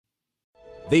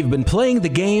They've been playing the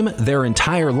game their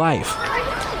entire life.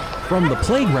 From the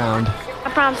playground,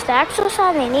 I promise to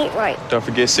exercise and eat right. Don't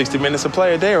forget 60 minutes of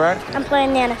play a day, right? I'm playing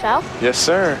in the NFL. Yes,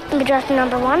 sir. I'm drafting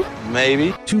number 1.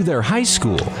 Maybe. to their high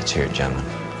school. Let's hear it, gentlemen.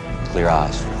 Clear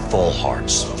eyes, full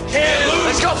hearts. Can't lose.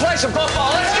 Let's go play some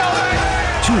football. Let's go.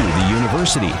 To the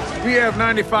university. We have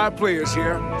 95 players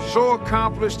here, so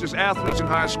accomplished as athletes in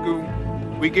high school.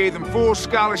 We gave them full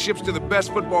scholarships to the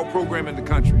best football program in the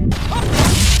country.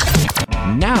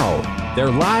 Now, their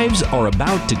lives are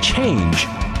about to change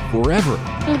forever.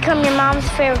 Become your mom's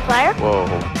favorite player? Whoa.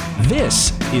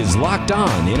 This is Locked On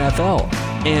NFL,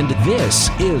 and this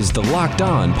is the Locked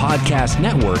On Podcast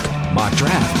Network Mock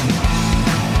Draft.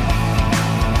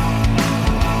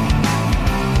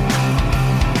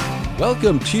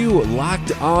 Welcome to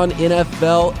Locked On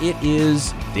NFL. It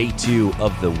is day 2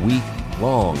 of the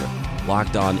week-long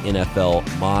Locked On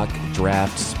NFL Mock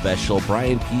Draft Special.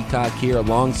 Brian Peacock here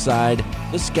alongside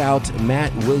the scout,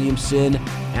 Matt Williamson.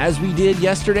 As we did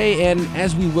yesterday, and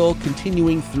as we will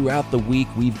continuing throughout the week,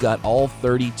 we've got all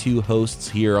 32 hosts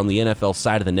here on the NFL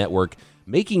side of the network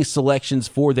making selections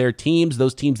for their teams,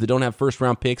 those teams that don't have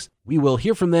first-round picks. We will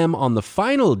hear from them on the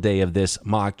final day of this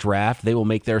mock draft. They will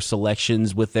make their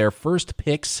selections with their first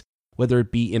picks, whether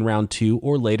it be in round 2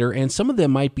 or later, and some of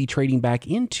them might be trading back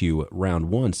into round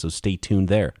 1, so stay tuned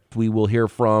there. We will hear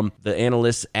from the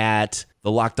analysts at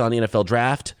the Locked On NFL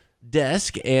Draft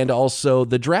desk and also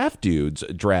the Draft Dudes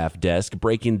draft desk,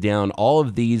 breaking down all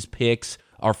of these picks.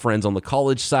 Our friends on the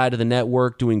college side of the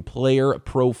network doing player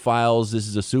profiles. This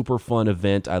is a super fun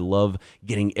event. I love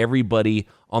getting everybody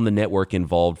on the network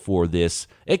involved for this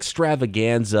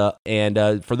extravaganza.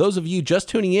 And for those of you just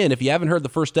tuning in, if you haven't heard the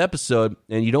first episode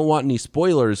and you don't want any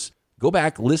spoilers, go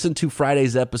back, listen to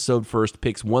Friday's episode first,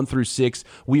 picks 1 through 6.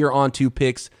 We are on to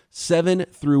picks 7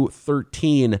 through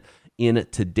 13 in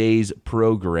today's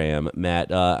program, Matt.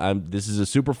 This is a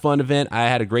super fun event. I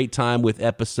had a great time with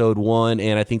episode 1,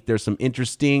 and I think there's some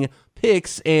interesting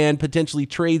picks and potentially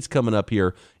trades coming up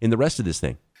here in the rest of this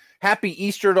thing. Happy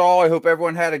Easter to all. I hope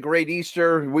everyone had a great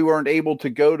Easter. We weren't able to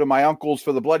go to my uncle's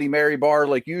for the Bloody Mary bar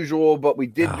like usual, but we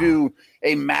did do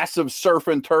a massive surf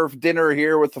and turf dinner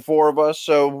here with the 4 of us,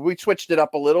 so we switched it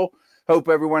up a little. Hope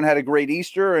everyone had a great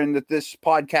Easter and that this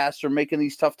podcast are making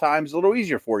these tough times a little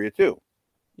easier for you too.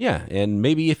 Yeah, and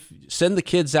maybe if send the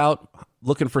kids out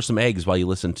looking for some eggs while you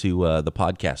listen to the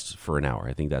podcast for an hour.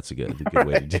 I think that's a good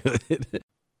way to do it.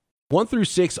 1 through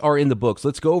 6 are in the books.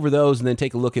 Let's go over those and then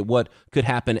take a look at what could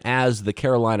happen as the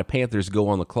Carolina Panthers go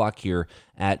on the clock here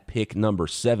at pick number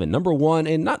 7. Number 1,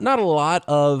 and not a lot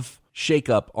of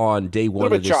shakeup on day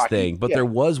 1 of this thing, but there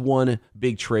was one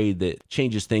big trade that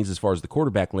changes things as far as the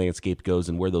quarterback landscape goes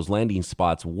and where those landing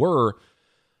spots were.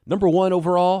 Number 1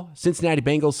 overall, Cincinnati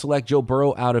Bengals select Joe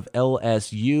Burrow out of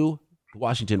LSU. The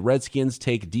Washington Redskins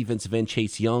take defensive end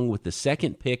Chase Young with the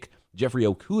second pick. Jeffrey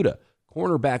Okudah,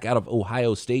 cornerback out of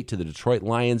Ohio State, to the Detroit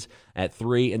Lions at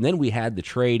 3. And then we had the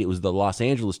trade. It was the Los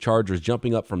Angeles Chargers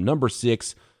jumping up from number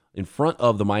 6 in front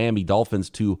of the Miami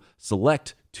Dolphins to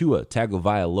select Tua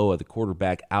Tagovailoa, the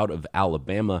quarterback out of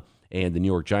Alabama, and the New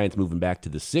York Giants moving back to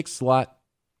the 6th slot.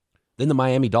 Then the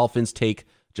Miami Dolphins take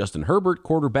Justin Herbert,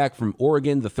 quarterback from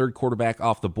Oregon, the third quarterback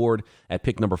off the board at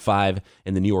pick number 5,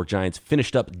 and the New York Giants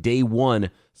finished up day 1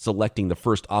 selecting the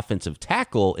first offensive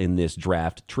tackle in this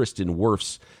draft, Tristan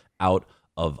Wirfs out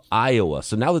of Iowa.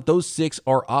 So now that those 6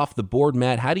 are off the board,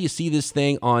 Matt, how do you see this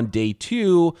thing on day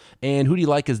 2, and who do you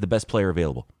like as the best player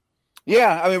available?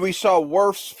 Yeah, I mean, we saw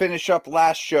Wirfs finish up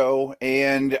last show,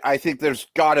 and I think there's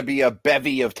got to be a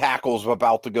bevy of tackles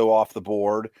about to go off the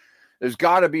board. There's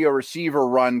got to be a receiver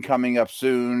run coming up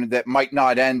soon that might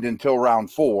not end until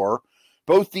round 4.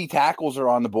 Both D tackles are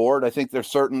on the board. I think there's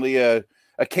certainly a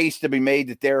case to be made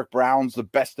that Derek Brown's the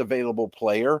best available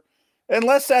player,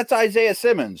 unless that's Isaiah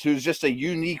Simmons, who's just a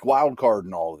unique wild card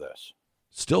in all of this.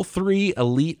 Still 3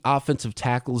 elite offensive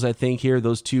tackles, I think, here.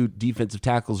 Those 2 defensive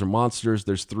tackles are monsters.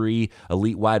 There's 3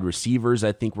 elite wide receivers.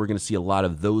 I think we're going to see a lot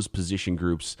of those position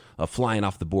groups flying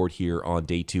off the board here on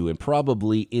day 2 and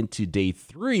probably into day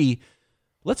 3.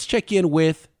 Let's check in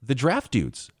with the draft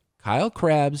dudes, Kyle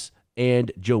Krabs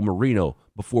and Joe Marino,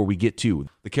 before we get to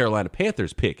the Carolina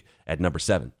Panthers pick at number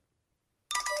 7.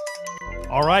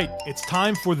 All right, it's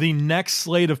time for the next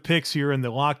slate of picks here in the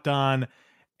Locked On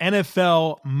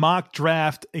NFL mock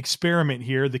draft experiment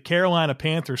here. The Carolina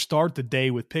Panthers start the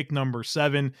day with pick number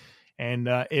 7. And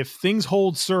if things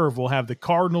hold serve, we'll have the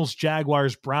Cardinals,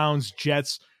 Jaguars, Browns,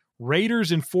 Jets,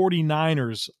 Raiders, and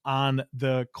 49ers on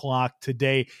the clock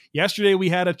today. Yesterday we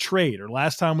had a trade, or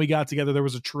last time we got together there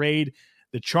was a trade.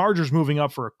 The Chargers moving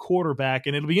up for a quarterback,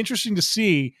 and it'll be interesting to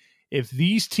see if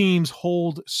these teams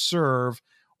hold serve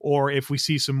or if we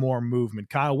see some more movement.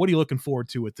 Kyle, what are you looking forward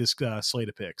to with this slate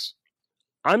of picks?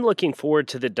 I'm looking forward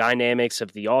to the dynamics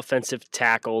of the offensive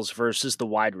tackles versus the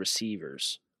wide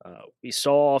receivers. We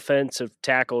saw offensive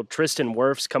tackle Tristan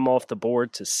Wirfs come off the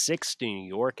board to 6 to New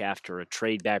York after a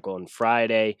trade back on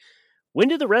Friday. When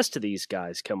do the rest of these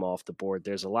guys come off the board?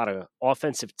 There's a lot of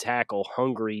offensive tackle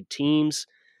hungry teams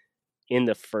in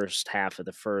the first half of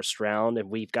the first round, and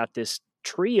we've got this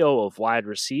trio of wide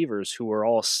receivers who are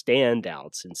all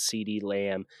standouts in CeeDee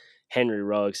Lamb, Henry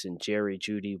Ruggs, and Jerry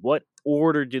Jeudy. What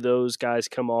order do those guys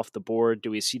come off the board?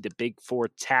 Do we see the big 4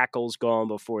 tackles gone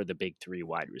before the big 3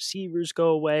 wide receivers go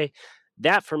away?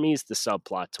 That, for me, is the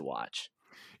subplot to watch.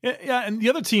 Yeah, and the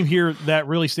other team here that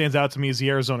really stands out to me is the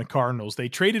Arizona Cardinals. They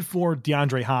traded for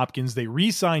DeAndre Hopkins. They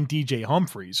re-signed DJ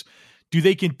Humphries. Do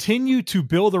they continue to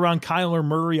build around Kyler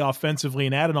Murray offensively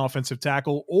and add an offensive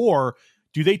tackle, or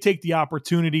do they take the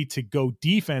opportunity to go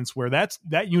defense where that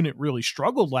unit really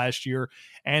struggled last year,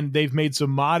 and they've made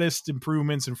some modest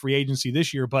improvements in free agency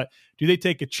this year, but do they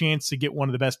take a chance to get one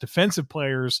of the best defensive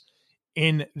players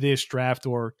in this draft,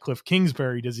 or Cliff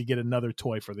Kingsbury, does he get another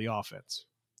toy for the offense?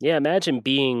 Yeah, imagine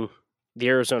being the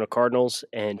Arizona Cardinals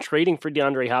and trading for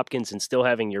DeAndre Hopkins and still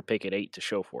having your pick at 8 to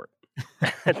show for it.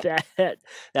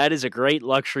 That is a great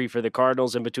luxury for the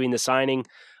Cardinals. And between the signing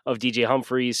of DJ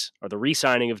Humphries, or the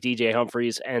re-signing of DJ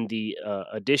Humphries, and the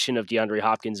addition of DeAndre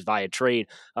Hopkins via trade,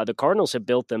 the Cardinals have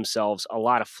built themselves a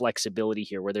lot of flexibility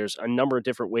here where there's a number of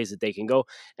different ways that they can go.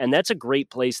 And that's a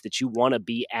great place that you want to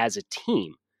be as a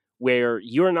team, where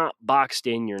you're not boxed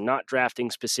in, you're not drafting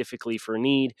specifically for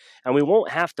need, and we won't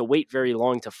have to wait very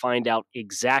long to find out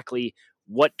exactly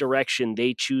what direction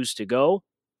they choose to go.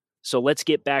 So let's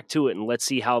get back to it, and let's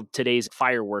see how today's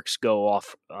fireworks go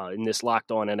off in this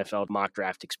Locked On NFL mock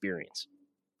draft experience.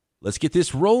 Let's get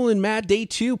this rolling, Matt. Day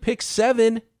 2, pick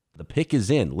 7. The pick is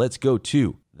in. Let's go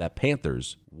to that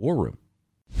Panthers War Room.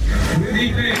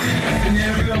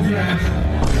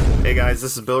 Hey guys,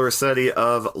 this is Bill Rossetti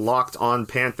of Locked On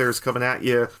Panthers coming at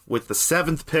you with the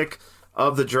 7th pick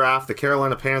of the draft. The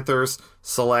Carolina Panthers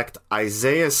select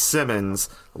Isaiah Simmons,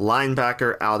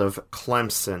 linebacker out of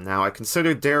Clemson. Now, I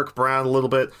considered Derek Brown a little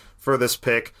bit for this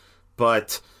pick,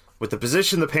 but with the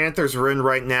position the Panthers are in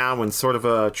right now, in sort of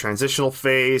a transitional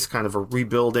phase, kind of a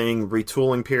rebuilding,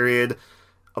 retooling period,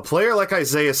 a player like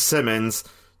Isaiah Simmons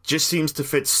just seems to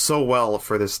fit so well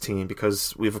for this team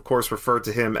because we've, of course, referred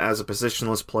to him as a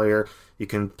positionless player. You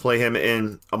can play him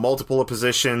in a multiple of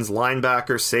positions,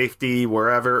 linebacker, safety,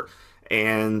 wherever.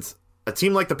 And a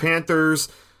team like the Panthers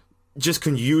just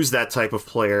can use that type of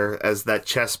player as that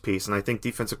chess piece. And I think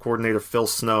defensive coordinator Phil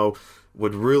Snow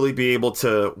would really be able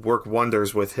to work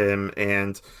wonders with him.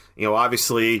 And, you know,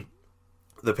 obviously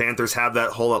the Panthers have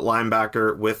that hole at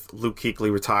linebacker with Luke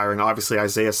Kuechly retiring. Obviously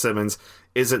Isaiah Simmons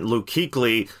isn't Luke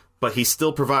Kuechly, but he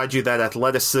still provides you that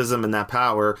athleticism and that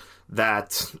power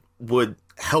that would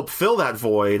help fill that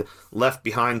void left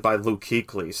behind by Luke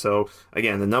Kuechly. So,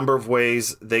 again, the number of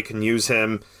ways they can use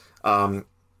him.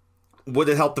 Would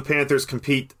it help the Panthers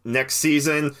compete next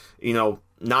season? You know,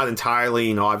 not entirely.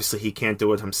 You know, obviously he can't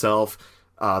do it himself.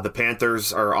 The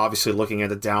Panthers are obviously looking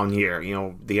at a down year. You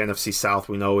know, the NFC South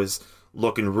we know is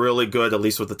looking really good, at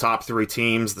least with the top 3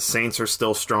 teams. The Saints are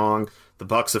still strong. The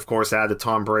Bucs, of course, added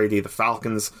Tom Brady. The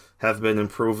Falcons have been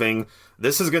improving.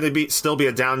 This is going to still be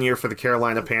a down year for the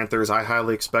Carolina Panthers. I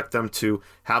highly expect them to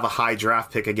have a high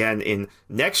draft pick again in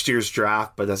next year's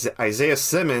draft, but Isaiah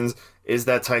Simmons is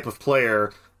that type of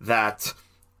player that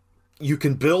you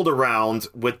can build around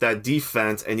with that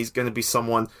defense, and he's going to be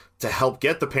someone to help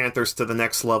get the Panthers to the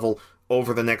next level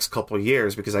over the next couple of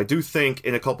years, because I do think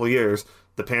in a couple of years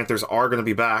the Panthers are going to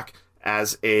be back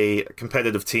as a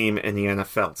competitive team in the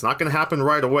NFL. It's not going to happen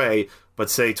right away,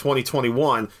 but say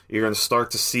 2021, you're going to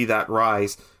start to see that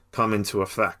rise come into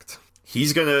effect.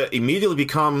 He's going to immediately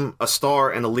become a star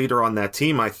and a leader on that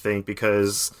team, I think,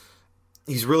 because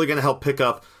he's really going to help pick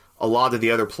up a lot of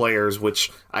the other players,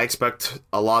 which I expect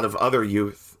a lot of other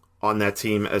youth on that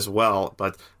team as well.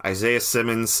 But Isaiah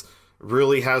Simmons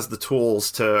really has the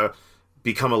tools to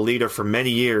become a leader for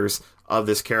many years of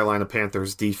this Carolina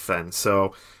Panthers defense.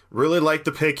 So really like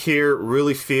the pick here,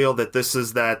 really feel that this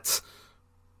is that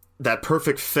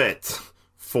perfect fit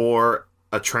for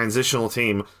a transitional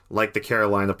team like the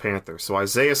Carolina Panthers. So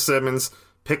Isaiah Simmons,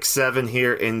 pick 7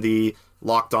 here in the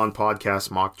Locked On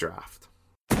Podcast mock draft.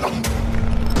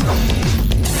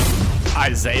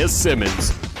 Isaiah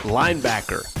Simmons,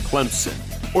 linebacker, Clemson.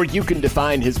 Or you can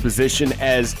define his position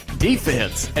as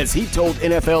defense, as he told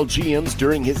NFL GMs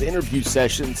during his interview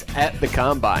sessions at the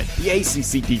Combine. The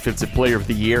ACC Defensive Player of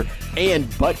the Year and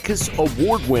Butkus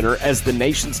Award winner as the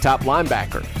nation's top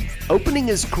linebacker. Opening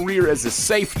his career as a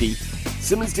safety,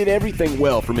 Simmons did everything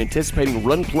well, from anticipating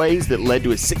run plays that led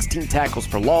to his 16 tackles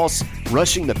for loss,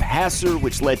 rushing the passer,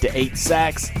 which led to 8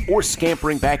 sacks, or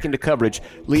scampering back into coverage,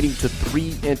 leading to 3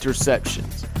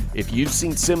 interceptions. If you've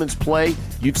seen Simmons play,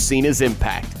 you've seen his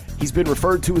impact. He's been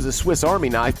referred to as a Swiss Army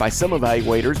knife by some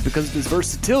evaluators because of his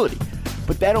versatility.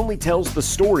 But that only tells the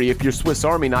story if your Swiss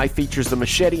Army knife features a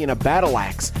machete and a battle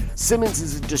axe. Simmons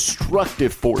is a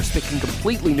destructive force that can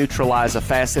completely neutralize a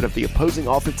facet of the opposing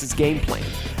offense's game plan.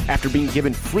 After being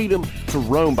given freedom to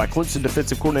roam by Clemson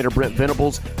defensive coordinator Brent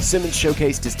Venables, Simmons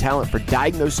showcased his talent for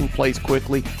diagnosing plays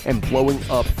quickly and blowing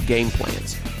up game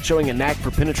plans. Showing a knack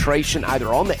for penetration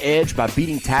either on the edge by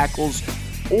beating tackles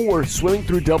or swimming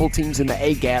through double teams in the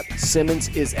A-gap, Simmons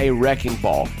is a wrecking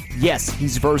ball. Yes,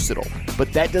 he's versatile,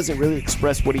 but that doesn't really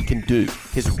express what he can do.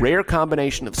 His rare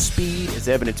combination of speed, as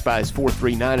evidenced by his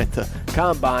 4.39 at the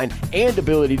combine, and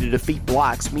ability to defeat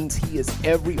blocks means he is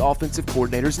every offensive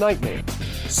coordinator's nightmare.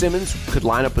 Simmons could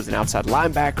line up as an outside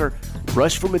linebacker,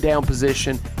 rush from a down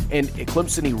position, and at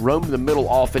Clemson he roamed the middle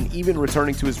often, even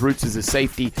returning to his roots as a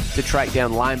safety to track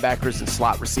down linebackers and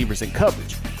slot receivers in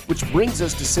coverage. Which brings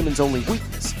us to Simmons' only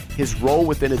weakness, his role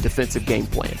within a defensive game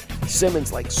plan.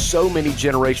 Simmons, like so many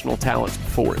generational talents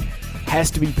before him,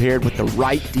 has to be paired with the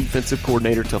right defensive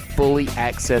coordinator to fully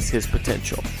access his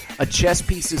potential. A chess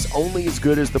piece is only as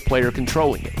good as the player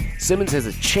controlling it. Simmons has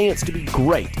a chance to be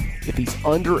great if he's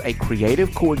under a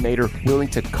creative coordinator willing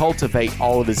to cultivate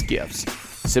all of his gifts.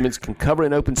 Simmons can cover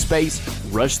an open space,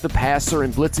 rush the passer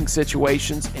in blitzing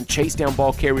situations, and chase down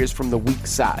ball carriers from the weak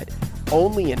side.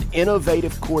 Only an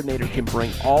innovative coordinator can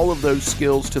bring all of those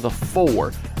skills to the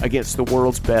fore against the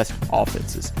world's best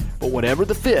offenses. But whatever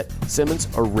the fit, Simmons,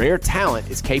 a rare talent,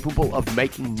 is capable of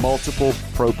making multiple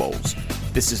Pro Bowls.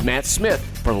 This is Matt Smith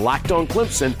for Locked On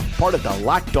Clemson, part of the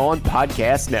Locked On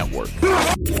Podcast Network.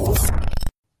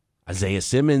 Isaiah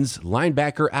Simmons,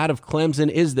 linebacker out of Clemson,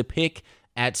 is the pick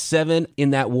at 7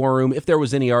 in that war room. If there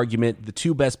was any argument, the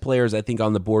 2 best players, I think,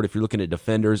 on the board, if you're looking at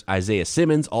defenders, Isaiah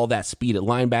Simmons, all that speed at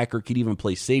linebacker, could even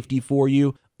play safety for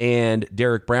you. And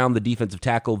Derek Brown, the defensive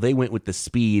tackle, they went with the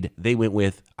speed. They went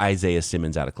with Isaiah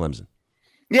Simmons out of Clemson.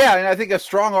 Yeah, and I think a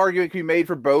strong argument can be made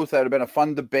for both. That would have been a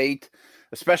fun debate,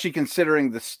 especially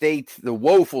considering the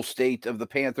woeful state of the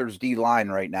Panthers' D-line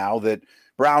right now, that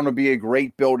Brown would be a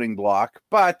great building block.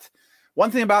 But one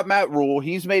thing about Matt Rule,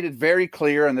 he's made it very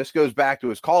clear, and this goes back to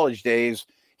his college days,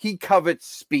 he covets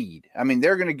speed. I mean,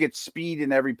 they're going to get speed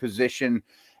in every position,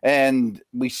 and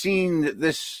we've seen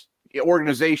this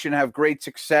organization have great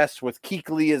success with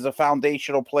Kuechly as a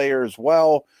foundational player as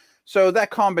well. So that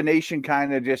combination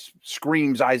kind of just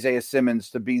screams Isaiah Simmons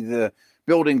to be the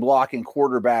building block and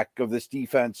quarterback of this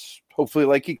defense, hopefully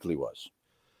like Kuechly was.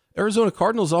 Arizona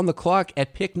Cardinals on the clock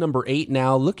at pick number 8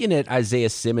 now. Looking at Isaiah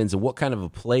Simmons and what kind of a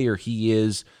player he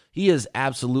is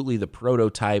absolutely the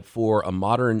prototype for a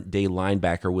modern-day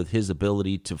linebacker with his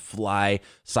ability to fly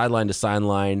sideline to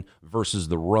sideline versus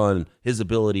the run, his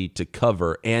ability to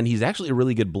cover. And he's actually a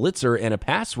really good blitzer and a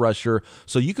pass rusher,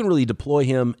 so you can really deploy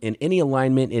him in any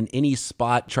alignment, in any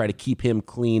spot, try to keep him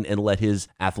clean and let his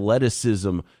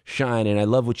athleticism shine. And I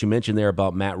love what you mentioned there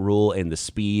about Matt Rule and the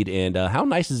speed. And how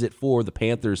nice is it for the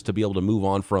Panthers to be able to move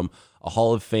on from a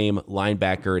Hall of Fame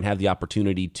linebacker and have the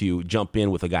opportunity to jump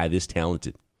in with a guy this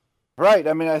talented? Right.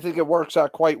 I mean, I think it works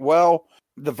out quite well.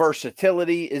 The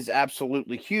versatility is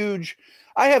absolutely huge.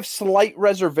 I have slight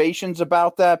reservations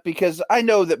about that because I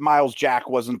know that Miles Jack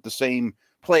wasn't the same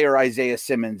player Isaiah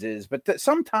Simmons is, but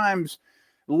sometimes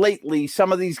lately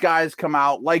some of these guys come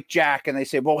out like Jack and they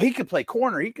say, well, he could play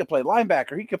corner, he could play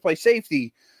linebacker, he could play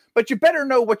safety, but you better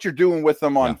know what you're doing with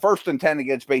them on 1st and 10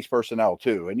 against base personnel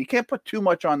too. And you can't put too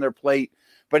much on their plate.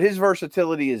 But his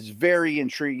versatility is very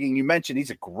intriguing. You mentioned he's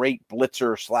a great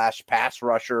blitzer / pass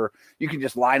rusher. You can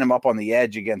just line him up on the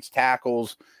edge against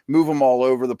tackles, move him all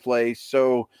over the place.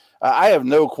 So I have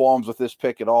no qualms with this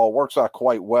pick at all. Works out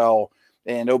quite well.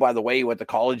 And oh, by the way, he went to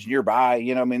college nearby.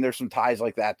 You know, I mean, there's some ties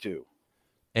like that too.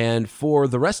 And for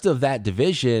the rest of that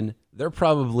division, they're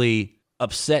probably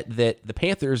upset that the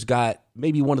Panthers got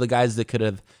maybe one of the guys that could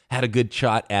have had a good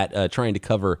shot at trying to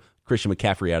cover Christian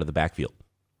McCaffrey out of the backfield.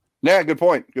 Yeah, good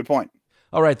point. Good point.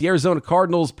 All right, the Arizona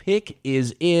Cardinals pick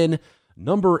is in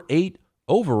number 8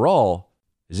 overall.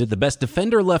 Is it the best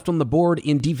defender left on the board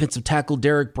in defensive tackle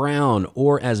Derek Brown,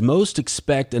 or as most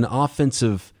expect, an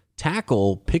offensive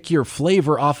tackle? Pick your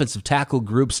flavor offensive tackle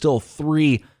group. Still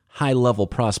 3 high-level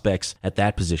prospects at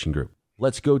that position group.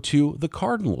 Let's go to the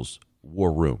Cardinals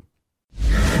war room.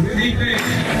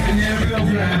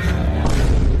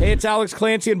 Hey, it's Alex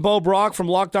Clancy and Bo Brock from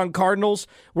Locked On Cardinals.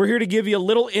 We're here to give you a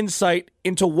little insight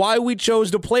into why we chose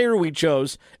the player we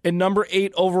chose in number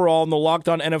 8 overall in the Locked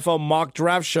On NFL Mock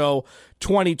Draft Show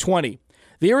 2020.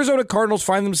 The Arizona Cardinals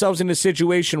find themselves in a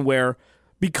situation where,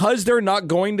 because they're not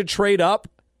going to trade up,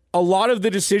 a lot of the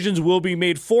decisions will be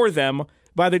made for them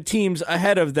by the teams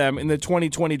ahead of them in the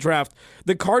 2020 draft.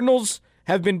 The Cardinals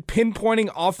have been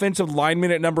pinpointing offensive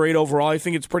linemen at number 8 overall. I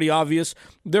think it's pretty obvious.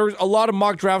 There's a lot of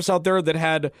mock drafts out there that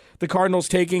had the Cardinals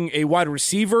taking a wide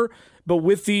receiver, but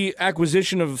with the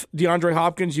acquisition of DeAndre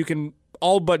Hopkins, you can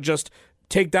all but just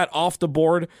take that off the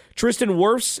board. Tristan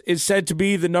Wirfs is said to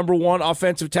be the number 1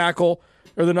 offensive tackle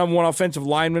or the number 1 offensive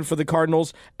lineman for the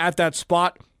Cardinals at that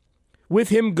spot. With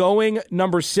him going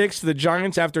number 6 to the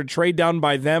Giants after a trade down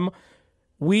by them,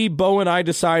 Bo and I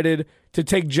decided to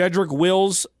take Jedrick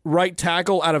Wills, right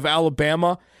tackle out of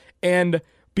Alabama. And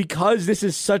because this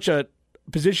is such a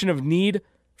position of need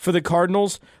for the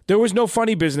Cardinals, there was no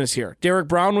funny business here. Derek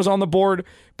Brown was on the board,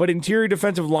 but interior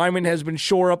defensive lineman has been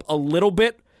shore up a little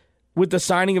bit with the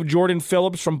signing of Jordan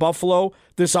Phillips from Buffalo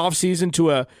this offseason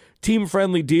to a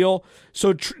team-friendly deal.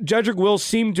 So Jedrick Wills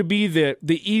seemed to be the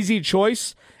easy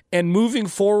choice. And moving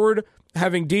forward,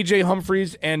 having DJ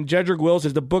Humphries and Jedrick Wills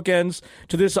as the bookends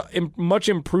to this much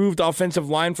improved offensive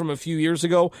line from a few years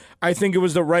ago, I think it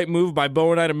was the right move by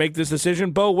Bo and I to make this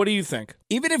decision. Bo, what do you think?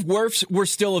 Even if Wirfs were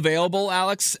still available,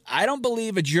 Alex, I don't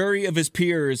believe a jury of his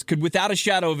peers could without a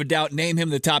shadow of a doubt name him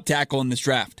the top tackle in this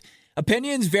draft.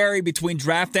 Opinions vary between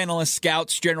draft analysts,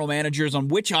 scouts, general managers on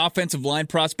which offensive line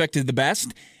prospect is the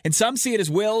best, and some see it as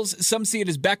Wills, some see it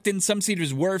as Becton, some see it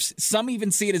as Wirfs, some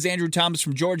even see it as Andrew Thomas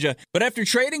from Georgia. But after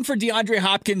trading for DeAndre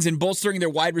Hopkins and bolstering their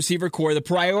wide receiver core, the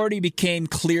priority became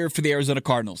clear for the Arizona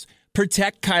Cardinals: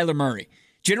 protect Kyler Murray.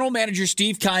 General manager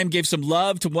Steve Keim gave some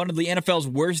love to one of the NFL's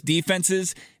worst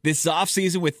defenses this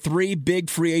offseason with 3 big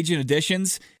free agent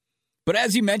additions. But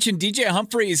as you mentioned, DJ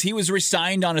Humphries, he was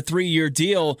re-signed on a 3-year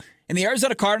deal, and the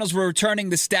Arizona Cardinals were returning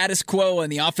the status quo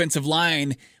in the offensive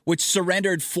line, which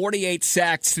surrendered 48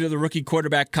 sacks to the rookie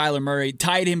quarterback Kyler Murray,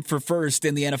 tied him for first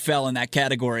in the NFL in that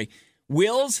category.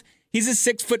 Wills, he's a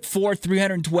 6'4",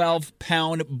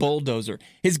 312-pound bulldozer.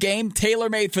 His game,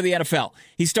 tailor-made for the NFL.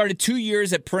 He started 2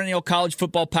 years at perennial college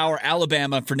football power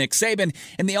Alabama for Nick Saban,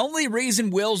 and the only reason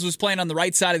Wills was playing on the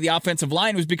right side of the offensive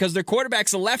line was because their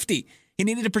quarterback's a lefty. He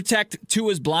needed to protect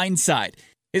Tua's blind side.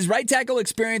 His right tackle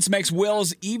experience makes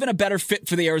Wills even a better fit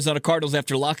for the Arizona Cardinals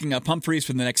after locking up Humphries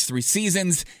for the next 3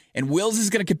 seasons, and Wills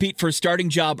is going to compete for a starting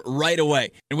job right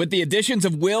away. And with the additions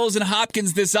of Wills and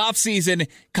Hopkins this offseason,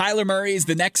 Kyler Murray is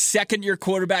the next second-year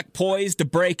quarterback poised to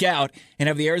break out and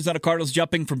have the Arizona Cardinals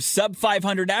jumping from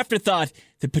sub-500 afterthought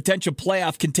to potential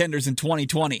playoff contenders in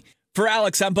 2020. For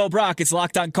Alex, I'm Bo Brock. It's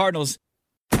Locked On Cardinals.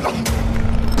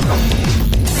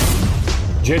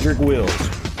 Jedrick Wills,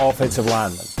 offensive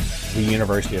lineman, the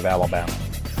University of Alabama.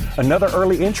 Another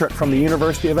early entrant from the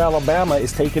University of Alabama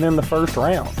is taken in the first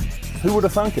round. Who would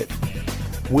have thunk it?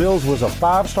 Wills was a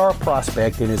 5-star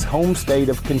prospect in his home state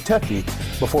of Kentucky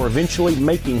before eventually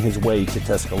making his way to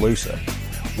Tuscaloosa.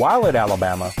 While at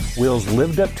Alabama, Wills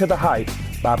lived up to the hype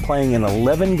by playing in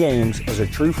 11 games as a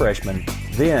true freshman.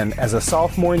 Then, as a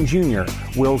sophomore and junior,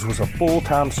 Wills was a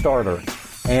full-time starter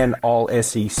and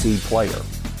all-SEC player.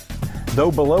 Though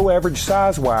below average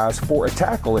size-wise for a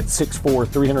tackle at 6'4",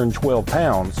 312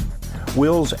 pounds,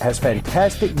 Wills has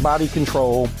fantastic body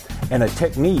control and a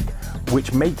technique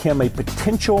which make him a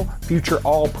potential future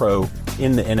All-Pro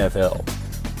in the NFL.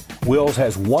 Wills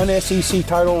has 1 SEC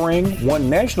title ring, 1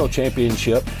 national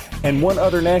championship, and 1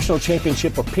 other national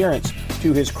championship appearance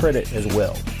to his credit as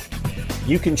well.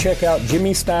 You can check out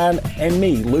Jimmy Stein and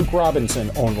me, Luke Robinson,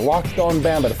 on Locked On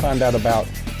Bama to find out about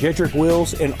Jedrick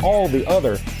Wills and all the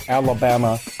other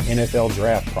Alabama NFL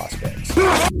draft prospects.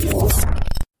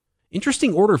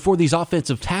 Interesting order for these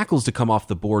offensive tackles to come off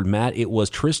the board, Matt. It was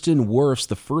Tristan Wirfs,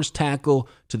 the first tackle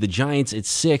to the Giants at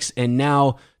 6, and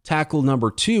now tackle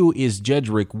number 2 is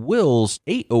Jedrick Wills,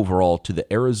 8 overall to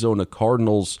the Arizona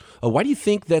Cardinals. Why do you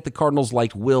think that the Cardinals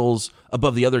liked Wills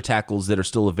above the other tackles that are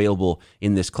still available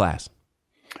in this class?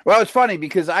 Well, it's funny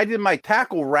because I did my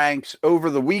tackle ranks over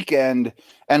the weekend,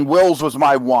 and Wills was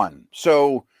my 1.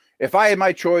 So if I had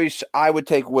my choice, I would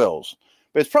take Wills.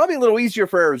 But it's probably a little easier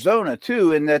for Arizona,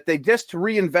 too, in that they just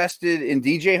reinvested in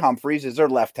DJ Humphries as their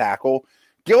left tackle.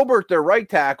 Gilbert, their right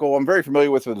tackle, I'm very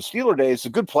familiar with the Steeler days. He's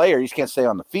a good player. He just can't stay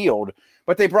on the field.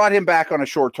 But they brought him back on a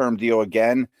short-term deal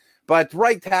again. But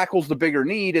right tackle's the bigger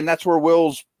need, and that's where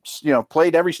Wills,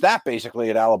 played every snap basically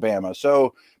at Alabama.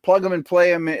 So plug him and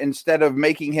play him instead of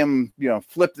making him,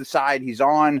 flip the side he's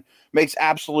on. Makes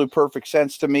absolute perfect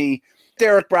sense to me.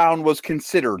 Derek Brown was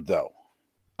considered, though.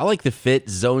 I like the fit,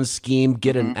 zone scheme,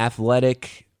 get an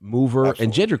athletic mover. Absolutely.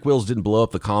 And Jedrick Wills didn't blow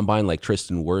up the combine like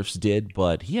Tristan Wirfs did,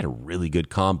 but he had a really good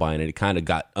combine, and it kind of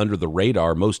got under the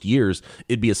radar. Most years,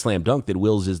 it'd be a slam dunk that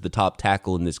Wills is the top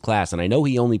tackle in this class. And I know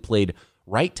he only played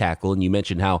right tackle, and you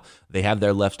mentioned how they have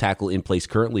their left tackle in place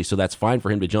currently, so that's fine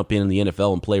for him to jump in the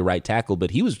NFL and play right tackle,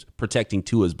 but he was protecting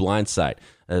Tua's blind side.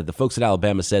 The folks at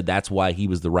Alabama said that's why he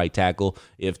was the right tackle.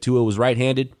 If Tua was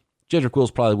right-handed, Jedrick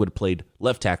Wills probably would have played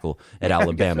left tackle at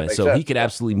Alabama. So he could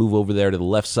absolutely move over there to the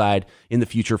left side in the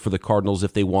future for the Cardinals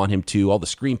if they want him to. All the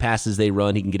screen passes they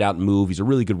run, he can get out and move. He's a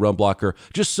really good run blocker.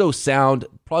 Just so sound,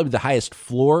 probably the highest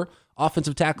floor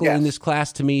offensive tackle in this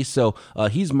class to me. So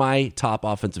he's my top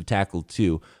offensive tackle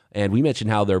too. And we mentioned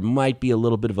how there might be a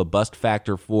little bit of a bust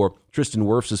factor for Tristan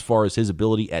Wirfs as far as his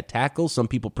ability at tackle. Some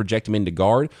people project him into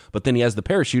guard, but then he has the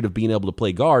parachute of being able to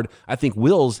play guard. I think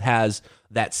Wills has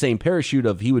that same parachute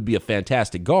of he would be a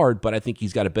fantastic guard, but I think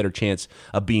he's got a better chance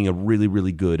of being a really,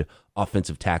 really good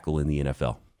offensive tackle in the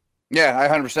NFL. Yeah, I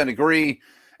 100% agree.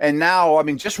 And now, I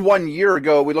mean, just 1 year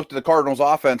ago, we looked at the Cardinals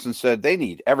offense and said they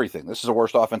need everything. This is the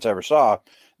worst offense I ever saw.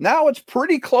 Now it's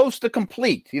pretty close to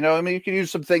complete. You know, I mean, you can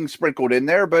use some things sprinkled in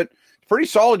there, but pretty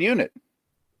solid unit.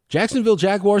 Jacksonville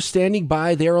Jaguars standing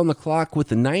by there on the clock with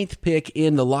the 9th pick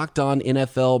in the Locked On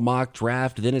NFL mock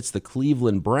draft. Then it's the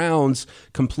Cleveland Browns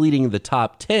completing the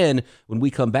top 10. When we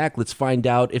come back, let's find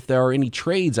out if there are any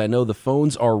trades. I know the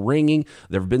phones are ringing.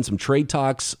 There have been some trade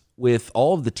talks with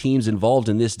all of the teams involved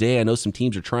in this day. I know some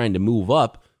teams are trying to move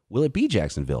up. Will it be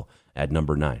Jacksonville at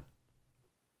number 9?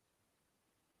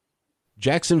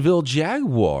 Jacksonville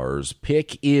Jaguars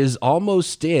pick is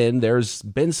almost in. There's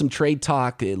been some trade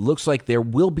talk. It looks like there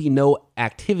will be no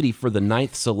activity for the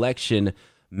 9th selection.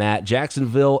 Matt,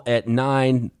 Jacksonville at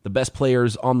 9, the best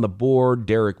players on the board.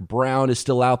 Derek Brown is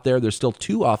still out there. There's still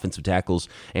 2 offensive tackles,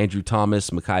 Andrew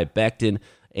Thomas, Mekhi Becton,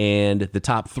 and the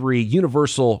top 3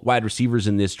 universal wide receivers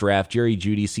in this draft, Jerry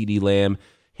Jeudy, CeeDee Lamb,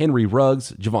 Henry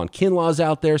Ruggs, Javon Kinlaw's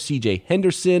out there, CJ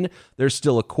Henderson. There's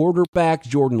still a quarterback,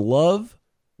 Jordan Love.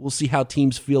 We'll see how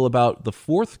teams feel about the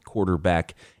 4th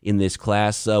quarterback in this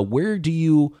class. Where do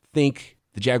you think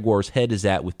the Jaguars' head is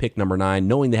at with pick number 9,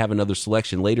 knowing they have another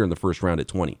selection later in the first round at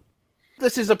 20?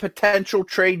 This is a potential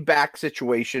trade back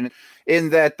situation in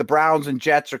that the Browns and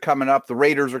Jets are coming up, the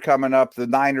Raiders are coming up, the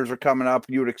Niners are coming up.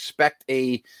 You would expect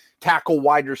a tackle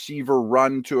wide receiver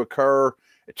run to occur.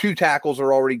 2 tackles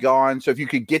are already gone. So if you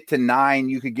could get to 9,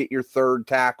 you could get your 3rd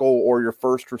tackle or your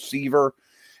 1st receiver.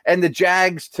 And the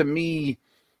Jags, to me,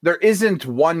 there isn't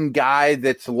one guy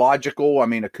that's logical. I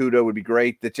mean, Okudah would be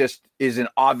great. That just is an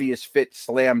obvious fit,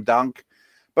 slam dunk.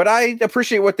 But I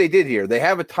appreciate what they did here. They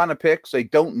have a ton of picks. They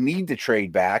don't need to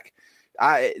trade back.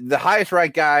 The highest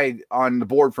ranked guy on the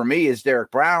board for me is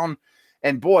Derek Brown.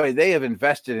 And boy, they have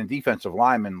invested in defensive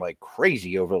linemen like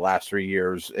crazy over the last 3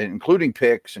 years, including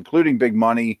picks, including big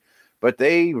money. But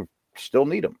they still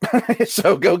need them.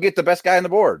 So go get the best guy on the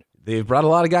board. They've brought a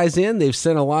lot of guys in. They've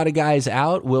sent a lot of guys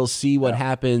out. We'll see what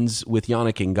happens with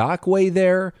Yannick Ngakoue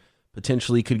there.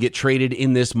 Potentially could get traded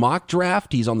in this mock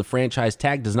draft. He's on the franchise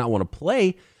tag, does not want to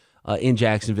play in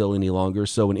Jacksonville any longer.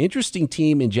 So an interesting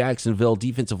team in Jacksonville.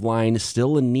 Defensive line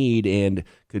still in need and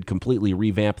could completely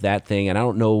revamp that thing. And I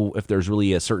don't know if there's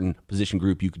really a certain position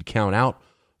group you could count out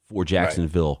for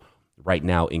Jacksonville right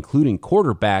now, including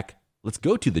quarterback. Let's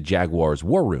go to the Jaguars'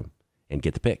 war room and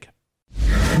get the pick.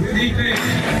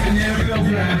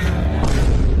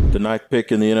 The 9th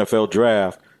pick in the NFL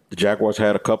draft, the Jaguars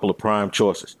had a couple of prime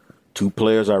choices. 2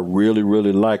 players I really,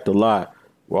 really liked a lot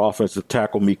were offensive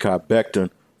tackle Mekhi Becton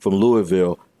from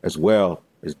Louisville, as well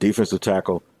as defensive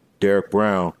tackle Derek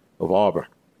Brown of Auburn.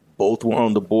 Both were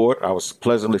on the board. I was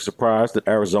pleasantly surprised that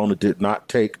Arizona did not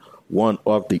take one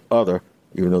of the other,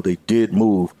 even though they did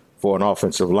move for an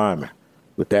offensive lineman.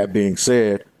 With that being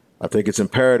said, I think it's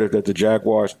imperative that the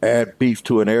Jaguars add beef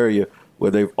to an area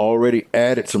where they've already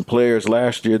added some players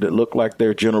last year that look like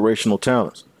they're generational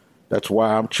talents. That's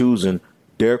why I'm choosing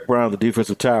Derek Brown, the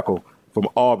defensive tackle from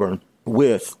Auburn,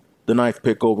 with the 9th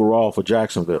pick overall for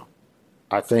Jacksonville.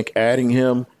 I think adding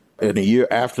him in a year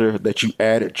after that you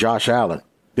added Josh Allen,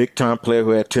 big-time player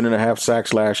who had 10.5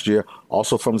 sacks last year,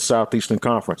 also from the Southeastern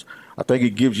Conference. I think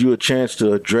it gives you a chance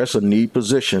to address a need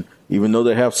position, even though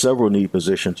they have several need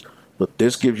positions. But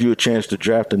this gives you a chance to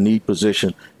draft a need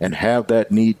position and have that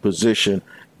need position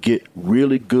get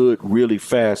really good, really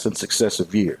fast in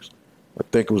successive years. I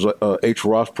think it was H.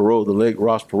 Ross Perot, the late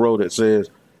Ross Perot, that says,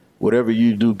 whatever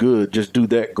you do good, just do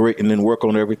that great and then work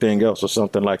on everything else or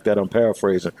something like that. I'm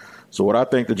paraphrasing. So what I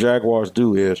think the Jaguars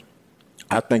do is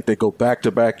I think they go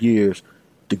back-to-back years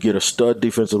to get a stud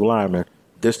defensive lineman,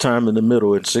 this time in the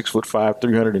middle at 6'5",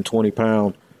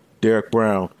 320-pound Derek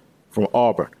Brown from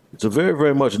Auburn. It's a very,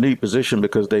 very much neat position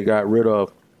because they got rid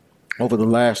of, over the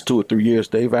last 2 or 3 years,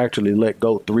 they've actually let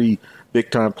go 3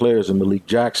 big-time players in Malik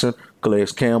Jackson, Calais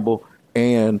Campbell,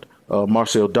 and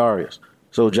Marcel Darius.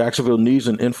 So Jacksonville needs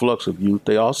an influx of youth.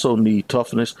 They also need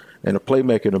toughness and a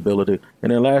playmaking ability.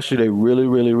 And then last year, they really,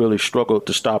 really, really struggled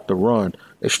to stop the run.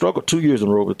 They struggled 2 years in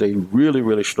a row, but they really,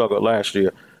 really struggled last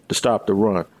year to stop the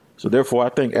run. So therefore, I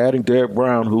think adding Derek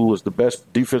Brown, who was the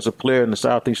best defensive player in the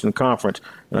Southeastern Conference,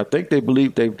 and I think they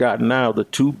believe they've gotten now the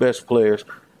 2 best players,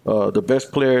 the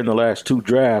best player in the last 2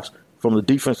 drafts from the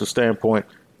defensive standpoint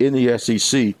in the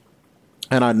SEC.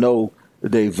 And I know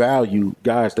they value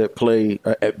guys that play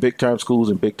at big-time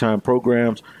schools and big-time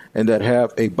programs and that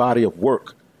have a body of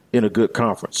work in a good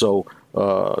conference. So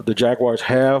the Jaguars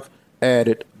have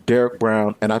added Derek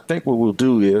Brown, and I think what we'll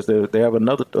do is they have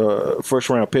another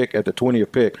first-round pick at the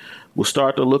 20th pick. We'll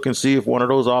start to look and see if one of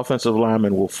those offensive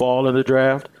linemen will fall in the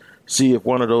draft, see if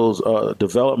one of those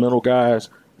developmental guys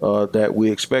that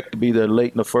we expect to be there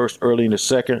late in the first, early in the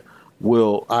second,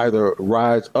 will either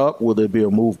rise up, will there be a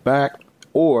move back,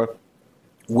 or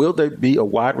will there be a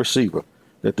wide receiver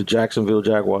that the Jacksonville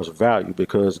Jaguars value?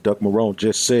 Because Doug Marrone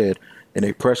just said in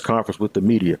a press conference with the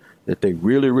media that they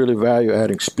really, really value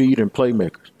adding speed and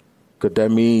playmakers. Could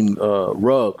that mean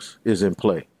Ruggs is in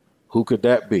play? Who could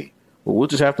that be? Well, we'll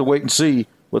just have to wait and see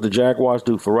what the Jaguars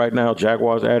do. For right now,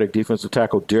 Jaguars added defensive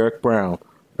tackle Derek Brown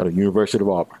out of the University of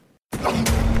Auburn.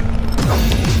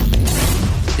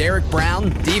 Derek Brown,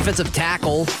 defensive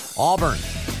tackle, Auburn.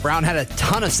 Brown had a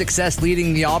ton of success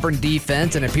leading the Auburn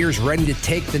defense and appears ready to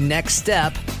take the next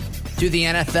step to the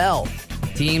NFL.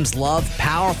 Teams love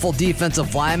powerful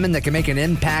defensive linemen that can make an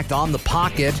impact on the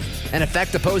pocket and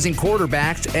affect opposing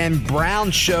quarterbacks, and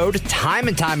Brown showed time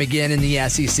and time again in the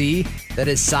SEC that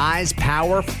his size,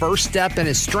 power, first step, and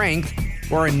his strength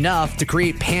were enough to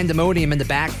create pandemonium in the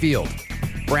backfield.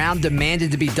 Brown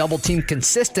demanded to be double-teamed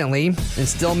consistently and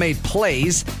still made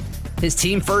plays. His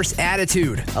team-first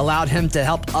attitude allowed him to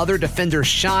help other defenders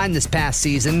shine this past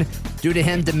season due to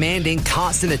him demanding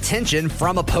constant attention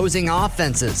from opposing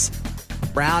offenses.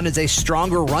 Brown is a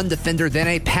stronger run defender than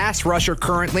a pass rusher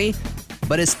currently,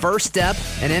 but his first step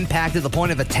and impact at the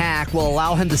point of attack will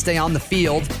allow him to stay on the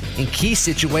field in key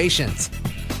situations.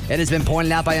 It has been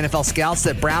pointed out by NFL scouts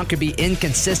that Brown could be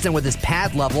inconsistent with his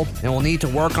pad level and will need to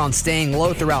work on staying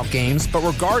low throughout games, but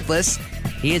regardless,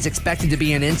 he is expected to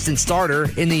be an instant starter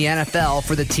in the NFL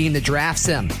for the team that drafts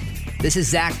him. This is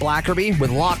Zach Blackerby with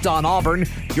Locked On Auburn,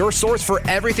 your source for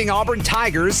everything Auburn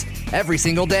Tigers every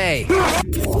single day.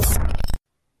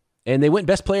 And they went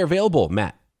best player available,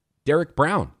 Matt. Derek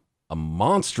Brown, a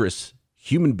monstrous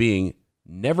human being,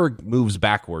 never moves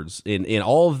backwards. In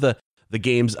all of the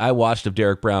games I watched of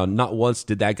Derek Brown, not once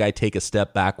did that guy take a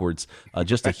step backwards.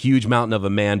 Just a huge mountain of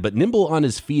a man, but nimble on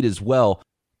his feet as well.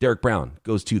 Derek Brown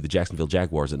goes to the Jacksonville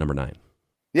Jaguars at number 9.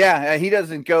 Yeah, he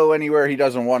doesn't go anywhere he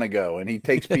doesn't want to go, and he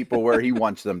takes people where he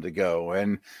wants them to go.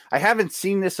 And I haven't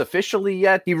seen this officially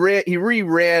yet. He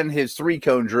reran his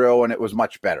 3-cone drill, and it was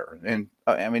much better. And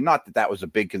I mean, not that was a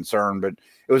big concern, but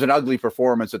it was an ugly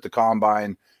performance at the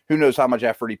Combine. Who knows how much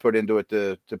effort he put into it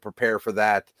to prepare for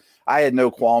that. I had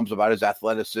no qualms about his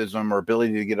athleticism or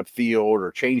ability to get upfield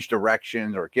or change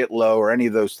direction or get low or any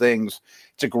of those things.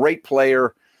 It's a great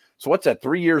player. So what's that,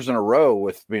 3 years in a row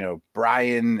with,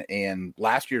 Brian and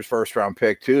last year's first-round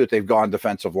pick, too, that they've gone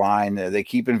defensive line. They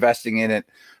keep investing in it.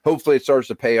 Hopefully it starts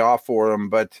to pay off for them.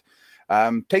 But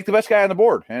take the best guy on the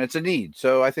board, and it's a need.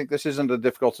 So I think this isn't a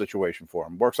difficult situation for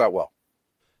him. Works out well.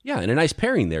 Yeah, and a nice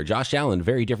pairing there. Josh Allen,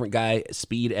 very different guy,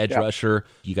 speed, edge rusher.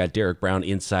 You got Derek Brown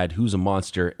inside, who's a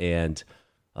monster, and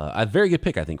a very good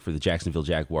pick, I think, for the Jacksonville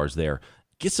Jaguars there.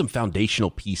 Get some foundational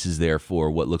pieces there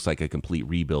for what looks like a complete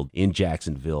rebuild in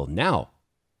Jacksonville. Now,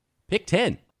 pick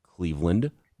 10, Cleveland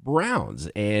Browns.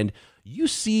 And you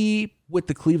see with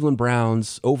the Cleveland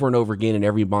Browns over and over again in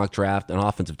every mock draft, an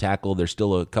offensive tackle. There's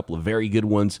still a couple of very good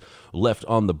ones left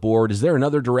on the board. Is there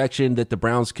another direction that the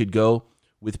Browns could go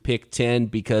with pick 10?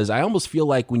 Because I almost feel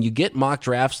like when you get mock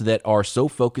drafts that are so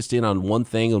focused in on one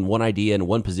thing and one idea and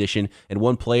one position and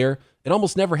one player, it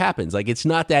almost never happens. Like, it's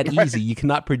not that easy. You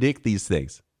cannot predict these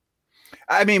things.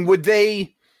 I mean, would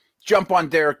they jump on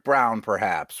Derek Brown,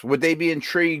 perhaps? Would they be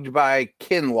intrigued by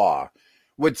Kinlaw?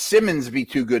 Would Simmons be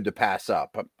too good to pass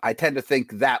up? I tend to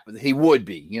think that he would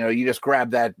be. You just grab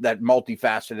that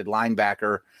multifaceted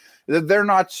linebacker. They're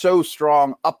not so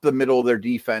strong up the middle of their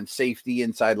defense. Safety,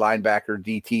 inside linebacker,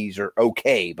 DTs are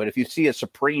okay. But if you see a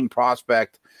supreme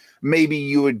prospect, maybe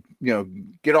you would,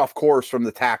 get off course from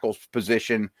the tackles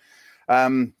position.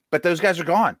 But those guys are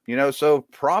gone, so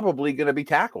probably going to be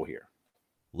tackle here.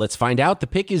 Let's find out. The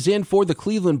pick is in for the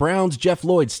Cleveland Browns. Jeff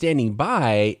Lloyd standing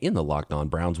by in the Locked On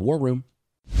Browns War Room.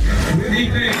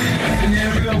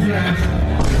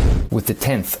 With the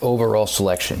 10th overall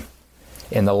selection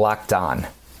in the Locked On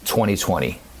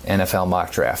 2020 NFL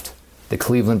Mock Draft, the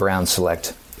Cleveland Browns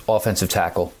select offensive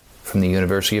tackle from the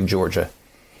University of Georgia,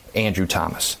 Andrew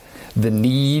Thomas. The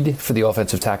need for the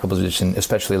offensive tackle position,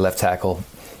 especially left tackle,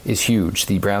 is huge.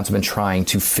 The Browns have been trying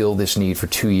to fill this need for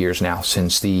 2 years now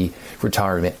since the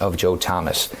retirement of Joe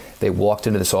Thomas. They walked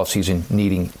into this offseason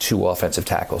needing 2 offensive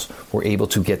tackles. Were able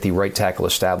to get the right tackle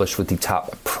established with the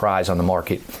top prize on the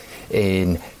market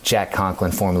in Jack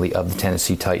Conklin, formerly of the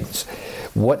Tennessee Titans.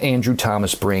 What Andrew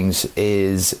Thomas brings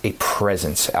is a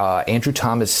presence. Andrew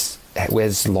Thomas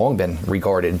has long been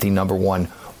regarded the number 1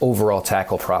 overall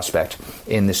tackle prospect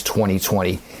in this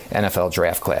 2020 NFL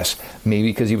draft class. Maybe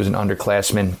because he was an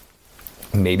underclassman,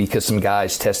 maybe because some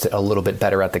guys tested a little bit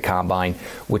better at the combine,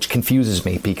 which confuses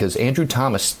me because Andrew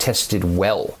Thomas tested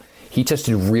well. He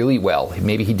tested really well.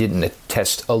 Maybe he didn't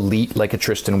test elite like a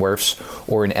Tristan Wirfs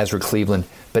or an Ezra Cleveland,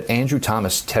 but Andrew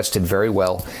Thomas tested very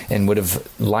well and would have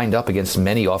lined up against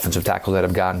many offensive tackles that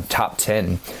have gone top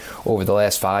 10 over the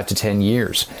last 5 to 10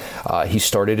 years. He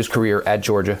started his career at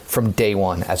Georgia from day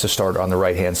one as a starter on the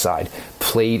right-hand side.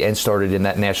 Played and started in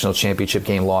that national championship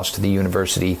game, lost to the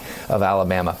University of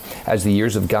Alabama. As the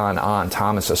years have gone on,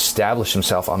 Thomas established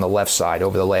himself on the left side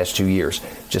over the last 2 years.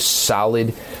 Just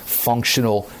solid,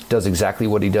 functional, does exactly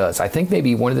what he does. I think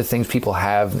maybe one of the things people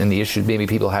have, and the issue maybe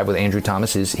people have with Andrew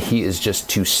Thomas is he is just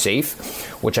too safe,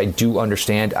 which I do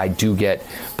understand, I do get.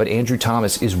 But Andrew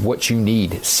Thomas is what you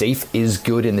need. Safe is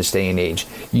good in this day and age.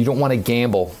 You don't want to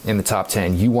gamble in the top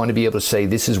 10. You want to be able to say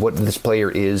this is what this player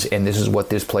is and this is what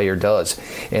this player does.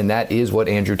 And that is what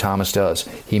Andrew Thomas does.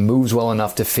 He moves well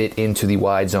enough to fit into the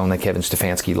wide zone that Kevin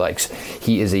Stefanski likes.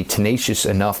 He is a tenacious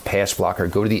enough pass blocker.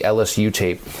 Go to the LSU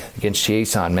tape against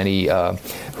Chiasson. Many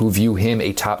who view him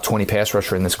a top 20 pass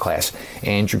rusher in this class.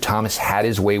 Andrew Thomas had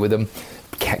his way with him.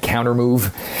 Counter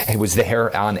move. It was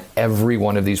there on every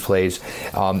one of these plays.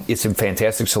 It's a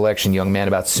fantastic selection, young man,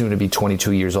 about soon to be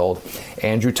 22 years old.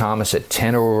 Andrew Thomas at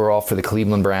 10 overall for the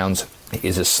Cleveland Browns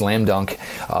is a slam dunk.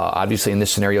 Obviously, in this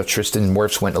scenario, Tristan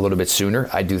Wirfs went a little bit sooner.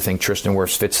 I do think Tristan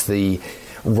Wirfs fits the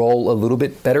role a little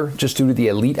bit better just due to the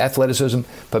elite athleticism,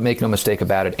 but make no mistake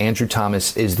about it, Andrew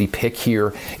Thomas is the pick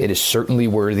here. It is certainly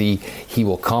worthy. He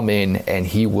will come in and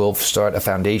he will start a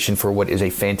foundation for what is a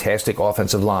fantastic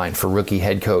offensive line for rookie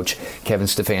head coach Kevin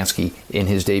Stefanski in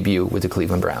his debut with the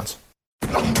Cleveland Browns.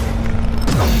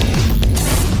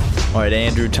 All right,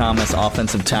 Andrew Thomas,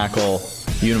 offensive tackle,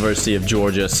 University of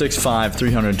Georgia, 6'5",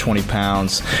 320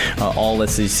 pounds, all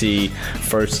SEC,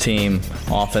 first team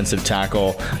offensive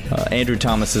tackle. Andrew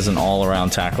Thomas is an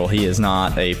all-around tackle. He is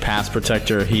not a pass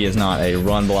protector. He is not a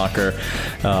run blocker.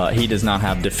 He does not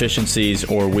have deficiencies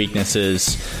or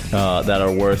weaknesses that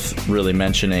are worth really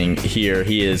mentioning here.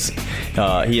 He is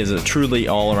a truly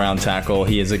all-around tackle.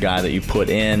 He is a guy that you put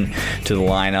in to the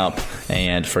lineup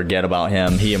and forget about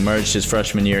him. He emerged his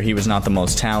freshman year. He was not the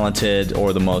most talented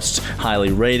or the most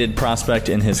highly rated prospect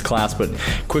in his class, but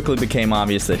quickly became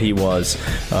obvious that he was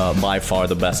by far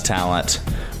the best talent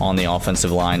on the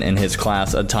offensive line in his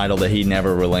class, a title that he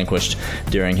never relinquished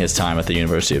during his time at the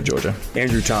University of Georgia.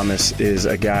 Andrew Thomas is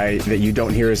a guy that you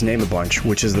don't hear his name a bunch,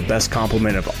 which is the best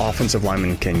compliment of offensive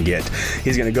lineman can get.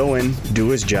 He's going to go in, do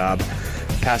his job,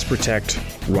 pass protect,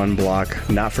 run block,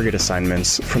 not forget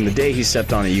assignments. From the day he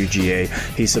stepped on at UGA,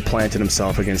 he supplanted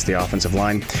himself against the offensive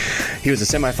line. He was a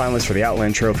semifinalist for the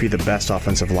Outland Trophy, the best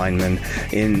offensive lineman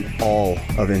in all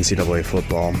of NCAA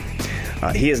football.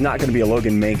 He is not going to be a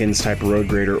Logan Mankins type road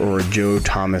grader or a Joe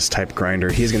Thomas type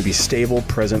grinder. He is going to be stable,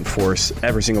 present force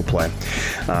every single play,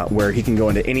 where he can go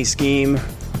into any scheme,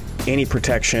 any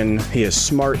protection. He is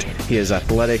smart. He is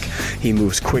athletic. He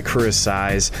moves quick for his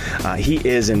size. He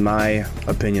is, in my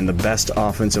opinion, the best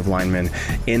offensive lineman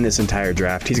in this entire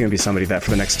draft. He's going to be somebody that for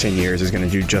the next 10 years is going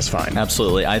to do just fine.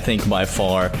 Absolutely. I think by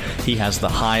far he has the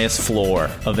highest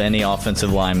floor of any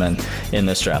offensive lineman in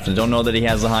this draft. I don't know that he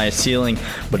has the highest ceiling,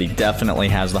 but he definitely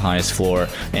has the highest floor.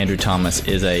 Andrew Thomas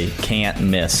is a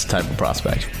can't-miss type of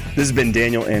prospect. This has been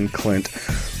Daniel and Clint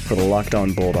for the Locked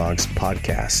On Bulldogs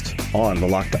podcast on the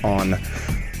Locked On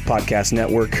Podcast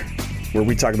Network, where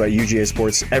we talk about UGA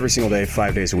sports every single day,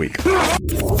 5 days a week.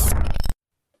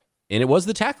 And it was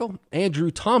the tackle,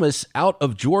 Andrew Thomas, out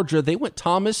of Georgia. They went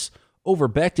Thomas over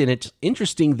Becton. It's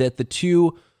interesting that the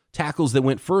two tackles that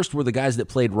went first were the guys that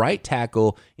played right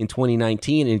tackle in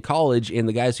 2019 in college, and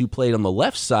the guys who played on the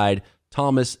left side,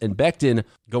 Thomas and Becton,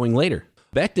 going later.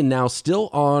 Becton now still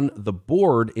on the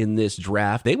board in this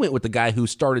draft. They went with the guy who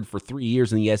started for 3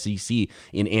 years in the SEC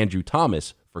in Andrew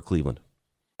Thomas for Cleveland.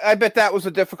 I bet that was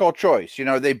a difficult choice.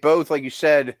 They both, like you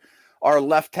said, are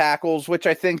left tackles, which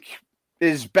I think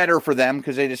is better for them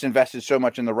because they just invested so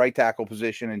much in the right tackle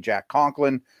position in Jack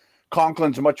Conklin.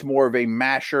 Conklin's much more of a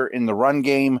masher in the run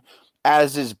game,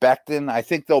 as is Becton. I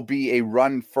think they'll be a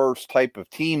run-first type of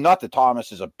team. Not that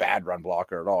Thomas is a bad run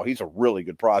blocker at all. He's a really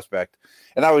good prospect.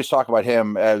 And I always talk about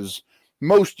him as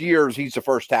most years he's the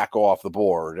first tackle off the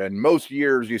board. And most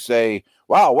years you say,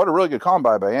 wow, what a really good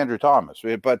combine by Andrew Thomas.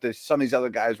 But some of these other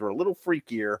guys were a little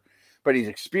freakier. But he's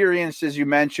experienced, as you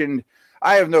mentioned.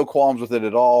 I have no qualms with it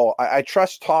at all. I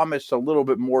trust Thomas a little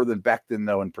bit more than Becton,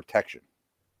 though, in protection.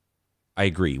 I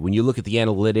agree. When you look at the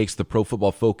analytics, the Pro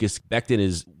Football Focus, Becton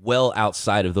is well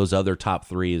outside of those other top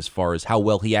three as far as how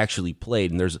well he actually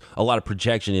played. And there's a lot of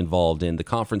projection involved in the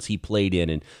conference he played in.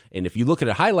 And if you look at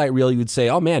a highlight reel, you would say,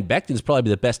 oh man, Becton's probably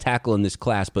the best tackle in this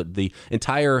class. But when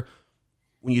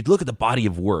you look at the body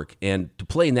of work and to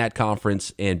play in that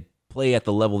conference and play at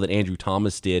the level that Andrew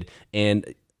Thomas did,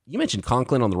 and you mentioned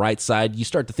Conklin on the right side. You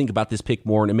start to think about this pick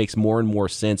more, and it makes more and more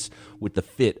sense with the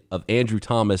fit of Andrew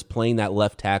Thomas playing that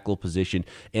left tackle position.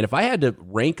 And if I had to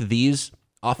rank these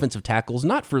offensive tackles,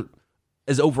 not for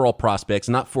as overall prospects,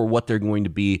 not for what they're going to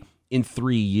be in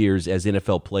 3 years as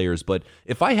NFL players, but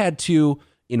if I had to,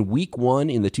 in week 1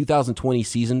 in the 2020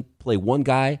 season, play one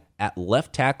guy at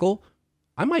left tackle,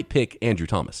 I might pick Andrew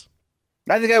Thomas.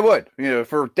 I think I would.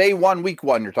 For day 1, week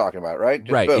 1, you're talking about, right?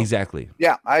 Right, boom. Exactly.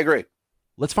 Yeah, I agree.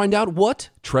 Let's find out what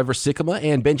Trevor Sikkema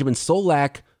and Benjamin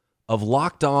Solak of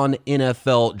Locked On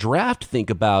NFL Draft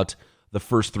think about the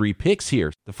first 3 picks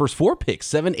here. The first 4 picks,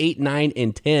 7, 8, 9,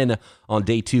 and 10 on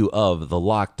day 2 of the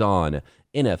Locked On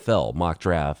NFL Mock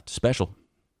Draft Special.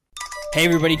 Hey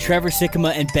everybody, Trevor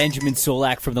Sikkema and Benjamin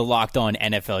Solak from the Locked On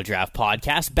NFL Draft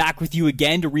Podcast, back with you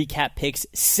again to recap picks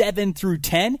 7 through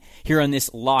 10 here on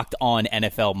this Locked On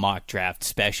NFL Mock Draft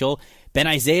Special. Ben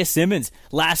Isaiah Simmons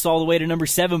lasts all the way to number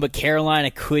 7, but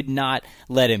Carolina could not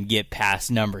let him get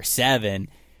past number 7.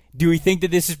 Do we think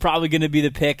that this is probably going to be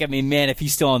the pick? I mean, man, if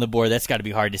he's still on the board, that's got to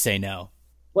be hard to say no.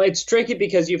 Well, it's tricky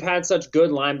because you've had such good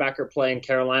linebacker play in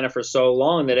Carolina for so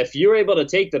long that if you're able to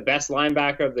take the best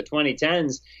linebacker of the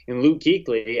 2010s in Luke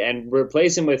Kuechly and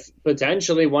replace him with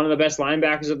potentially one of the best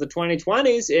linebackers of the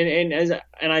 2020s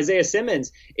in Isaiah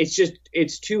Simmons,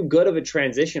 it's too good of a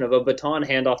transition of a baton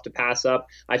handoff to pass up.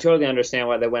 I totally understand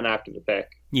why they went after the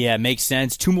pick. Yeah, makes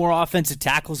sense. 2 more offensive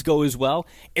tackles go as well.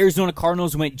 Arizona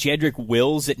Cardinals went Jedrick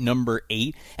Wills at number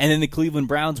 8, and then the Cleveland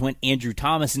Browns went Andrew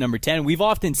Thomas at number 10. We've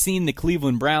often seen the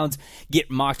Cleveland Browns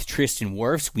get mocked Tristan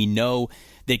Wirfs. We know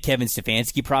that Kevin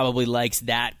Stefanski probably likes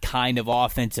that kind of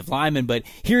offensive lineman, but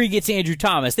here he gets Andrew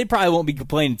Thomas. They probably won't be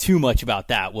complaining too much about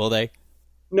that, will they?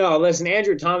 No, listen,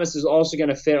 Andrew Thomas is also going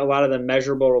to fit a lot of the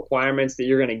measurable requirements that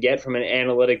you're going to get from an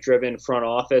analytic-driven front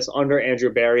office under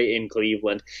Andrew Berry in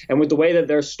Cleveland. And with the way that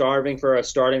they're starving for a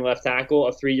starting left tackle,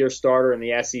 a 3-year starter in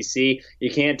the SEC,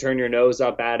 you can't turn your nose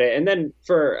up at it. And then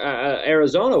for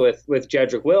Arizona with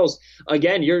Jedrick Wills,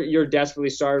 again, you're desperately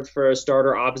starved for a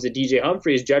starter opposite DJ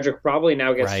Humphries. Jedrick probably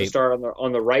now gets to start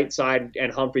on the right side,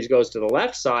 and Humphries goes to the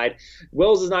left side.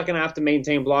 Wills is not going to have to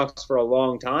maintain blocks for a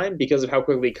long time because of how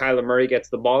quickly Kyler Murray gets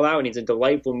the ball out, and he's a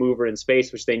delightful mover in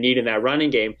space, which they need in that running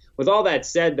game. With all that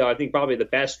said, though, I think probably the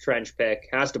best trench pick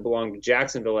has to belong to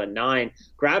Jacksonville at 9,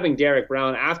 grabbing Derek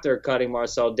Brown after cutting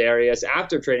Marcel Darius,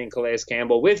 after trading Calais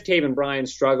Campbell, with Taven Bryan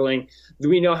struggling.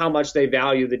 We know how much they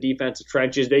value the defensive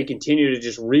trenches. They continue to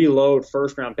just reload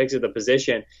first-round picks at the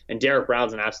position, and Derek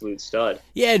Brown's an absolute stud.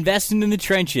 Yeah, investing in the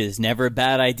trenches, never a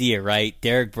bad idea, right?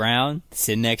 Derek Brown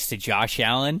sitting next to Josh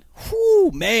Allen. Whew,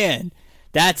 man.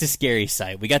 That's a scary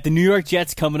sight. We got the New York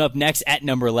Jets coming up next at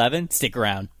number 11. Stick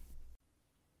around.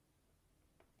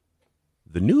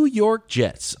 The New York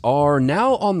Jets are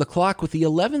now on the clock with the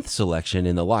 11th selection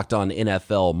in the Locked On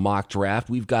NFL mock draft.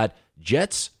 We've got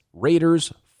Jets,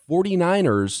 Raiders,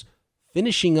 49ers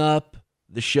finishing up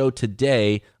the show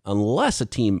today, unless a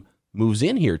team moves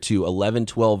in here to 11,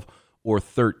 12, or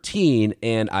 13.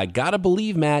 And I got to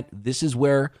believe, Matt, this is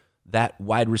where that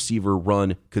wide receiver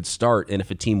run could start. And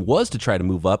if a team was to try to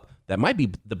move up, that might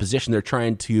be the position they're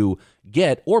trying to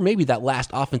get, or maybe that last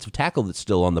offensive tackle that's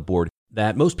still on the board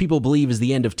that most people believe is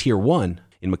the end of tier 1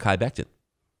 in Mekhi Becton.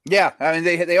 Yeah, I mean,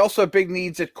 they also have big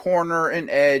needs at corner and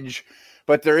edge,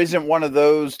 but there isn't one of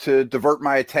those to divert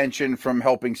my attention from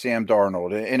helping Sam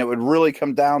Darnold. And it would really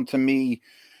come down to me,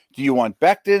 do you want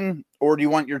Becton or do you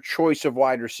want your choice of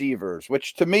wide receivers?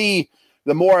 Which to me,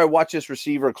 the more I watch this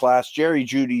receiver class, Jerry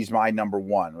Jeudy's my number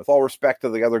 1, with all respect to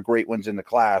the other great ones in the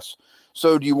class.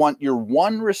 So do you want your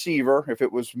one receiver, if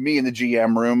it was me in the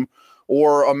GM room,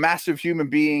 or a massive human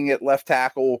being at left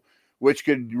tackle which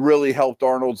could really help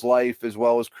Darnold's life as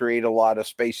well as create a lot of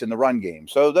space in the run game.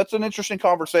 So that's an interesting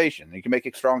conversation. You can make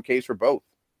a strong case for both.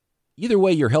 Either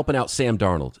way, you're helping out Sam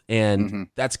Darnold, and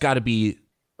that's got to be,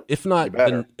 if not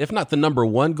the number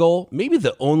one goal, maybe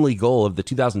the only goal of the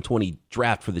 2020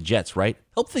 draft for the Jets, right?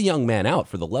 Help the young man out,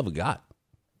 for the love of God.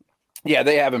 Yeah,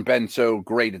 they haven't been so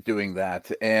great at doing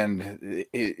that. And,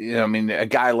 I mean, a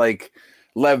guy like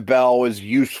Lev Bell is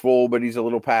useful, but he's a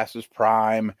little past his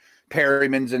prime.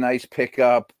 Perryman's a nice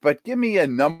pickup, but give me a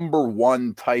number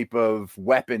one type of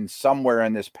weapon somewhere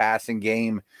in this passing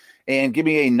game, and give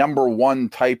me a number one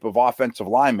type of offensive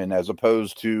lineman as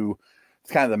opposed to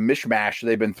kind of the mishmash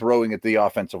they've been throwing at the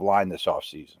offensive line this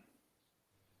offseason.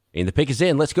 And the pick is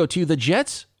in. Let's go to the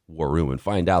Jets War Room and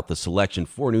find out the selection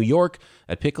for New York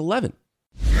at pick 11.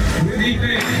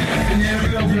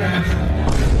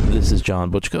 This is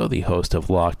John Butchko, the host of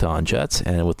Locked On Jets,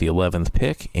 and with the 11th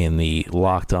pick in the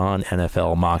Locked On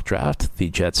NFL mock draft, the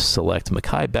Jets select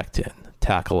Mekhi Becton,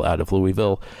 tackle out of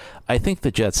Louisville. I think the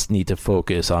Jets need to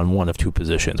focus on one of two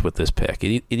positions with this pick.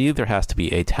 It either has to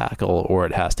be a tackle or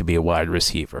it has to be a wide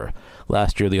receiver.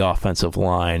 Last year, the offensive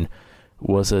line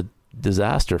was a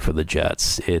disaster for the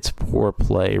Jets. Its poor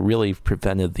play really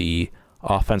prevented the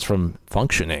offense from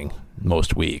functioning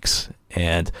most weeks.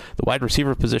 And the wide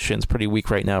receiver position is pretty weak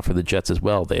right now for the Jets as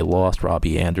well. They lost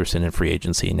Robbie Anderson in free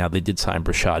agency. Now they did sign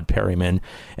Brashad Perryman,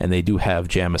 and they do have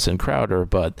Jamison Crowder,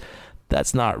 but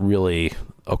that's not really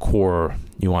a core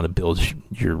you want to build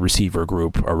your receiver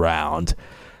group around.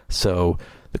 So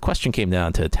the question came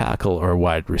down to tackle or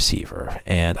wide receiver,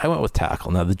 and I went with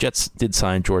tackle. Now, the Jets did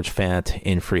sign George Fant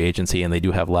in free agency, and they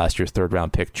do have last year's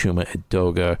third-round pick Chuma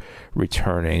Edoga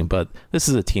returning, but this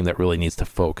is a team that really needs to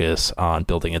focus on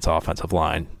building its offensive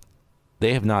line.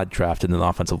 They have not drafted an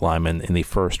offensive lineman in the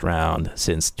first round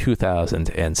since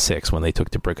 2006 when they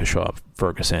took D'Brickashaw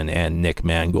Ferguson and Nick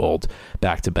Mangold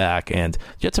back-to-back, and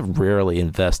Jets have rarely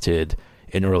invested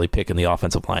an early pick in the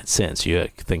offensive line since. You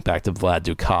think back to Vlad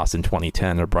Dukas in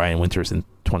 2010 or Brian Winters in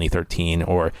 2013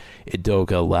 or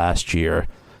Edoga last year.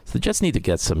 So the Jets need to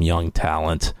get some young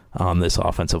talent on this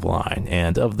offensive line.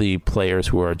 And of the players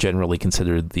who are generally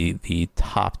considered the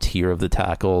top tier of the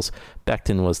tackles,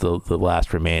 Becton was the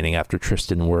last remaining after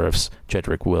Tristan Wirfs,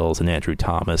 Jedrick Wills, and Andrew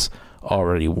Thomas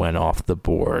already went off the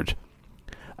board.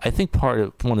 I think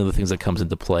one of the things that comes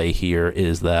into play here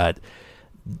is that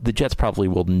the Jets probably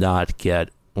will not get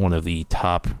one of the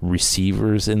top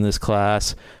receivers in this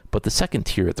class, but the second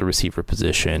tier at the receiver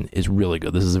position is really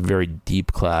good. This is a very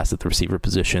deep class at the receiver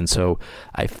position, so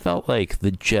I felt like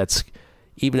the Jets,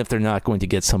 even if they're not going to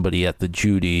get somebody at the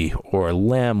Judy or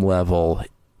Lamb level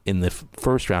in the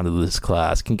first round of this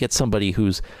class, can get somebody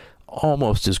who's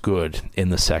almost as good in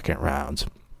the second round.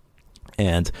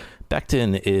 And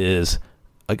Becton is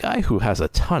a guy who has a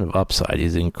ton of upside.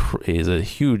 He's a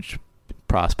huge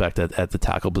prospect at the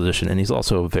tackle position, and he's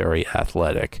also very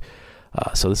athletic.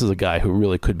 So this is a guy who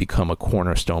really could become a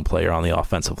cornerstone player on the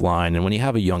offensive line. And when you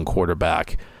have a young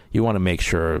quarterback, you want to make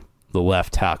sure the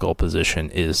left tackle position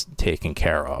is taken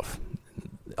care of.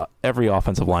 Every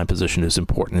offensive line position is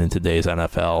important in today's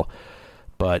NFL,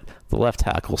 but the left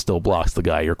tackle still blocks the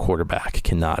guy your quarterback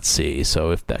cannot see.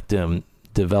 So if Becton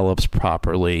develops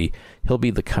properly, he'll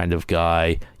be the kind of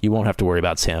guy you won't have to worry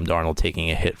about Sam Darnold taking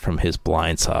a hit from his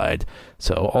blind side.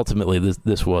 So ultimately,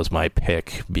 this was my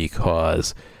pick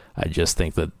because I just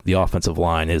think that the offensive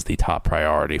line is the top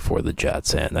priority for the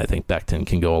Jets, and I think Becton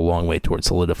can go a long way towards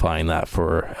solidifying that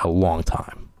for a long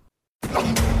time.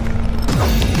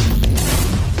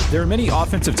 There are many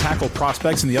offensive tackle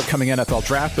prospects in the upcoming NFL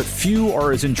draft, but few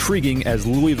are as intriguing as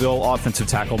Louisville offensive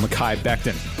tackle Mekhi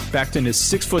Becton. Becton is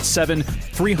 6'7",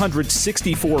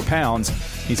 364 pounds.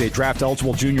 He's a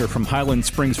draft-eligible junior from Highland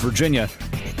Springs, Virginia.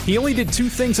 He only did two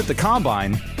things at the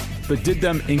Combine, but did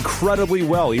them incredibly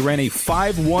well. He ran a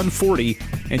 5.1 40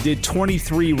 and did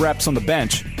 23 reps on the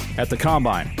bench at the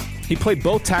Combine. He played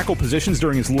both tackle positions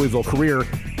during his Louisville career.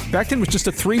 Becton was just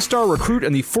a 3-star recruit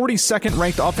and the 42nd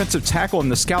ranked offensive tackle in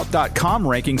the Scout.com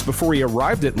rankings before he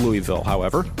arrived at Louisville,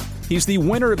 however. He's the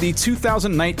winner of the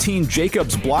 2019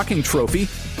 Jacobs Blocking Trophy,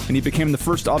 and he became the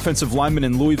first offensive lineman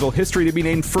in Louisville history to be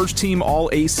named first-team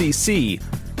All-ACC.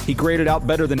 He graded out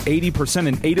better than 80%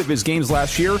 in 8 of his games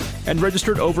last year and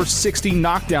registered over 60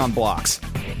 knockdown blocks.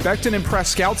 Becton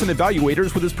impressed scouts and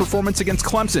evaluators with his performance against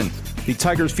Clemson. The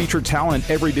Tigers featured talent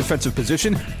in every defensive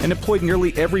position and employed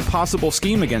nearly every possible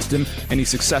scheme against him, and he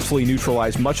successfully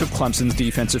neutralized much of Clemson's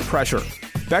defensive pressure.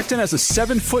 Becton has a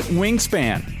 7-foot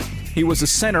wingspan. He was a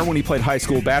center when he played high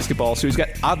school basketball, so he's got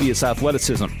obvious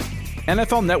athleticism.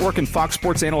 NFL Network and Fox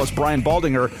Sports analyst Brian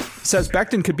Baldinger says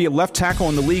Becton could be a left tackle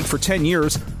in the league for 10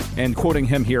 years, and quoting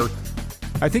him here,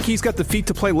 I think he's got the feet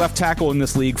to play left tackle in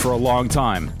this league for a long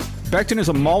time. Becton is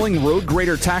a mauling road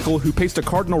grader tackle who paced a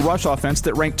Cardinal rush offense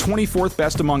that ranked 24th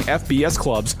best among FBS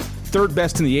clubs, 3rd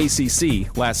best in the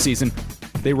ACC last season.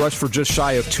 They rushed for just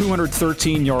shy of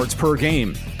 213 yards per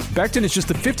game. Becton is just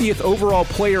the 50th overall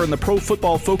player in the Pro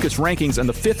Football Focus rankings and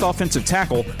the 5th offensive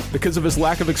tackle because of his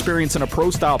lack of experience in a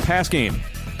pro-style pass game.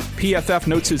 PFF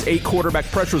notes his 8 quarterback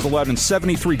pressures allowed in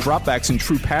 73 dropbacks in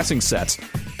true passing sets.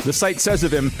 The site says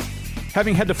of him,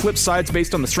 having had to flip sides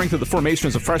based on the strength of the formation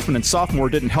as a freshman and sophomore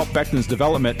didn't help Becton's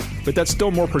development, but that's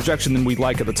still more projection than we'd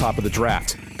like at the top of the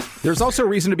draft. There's also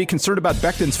reason to be concerned about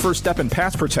Becton's first step in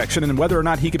pass protection and whether or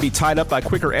not he could be tied up by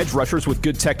quicker edge rushers with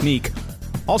good technique.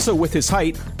 Also, with his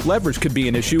height, leverage could be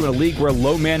an issue in a league where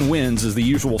low man wins is the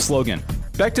usual slogan.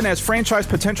 Becton has franchise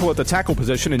potential at the tackle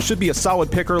position and should be a solid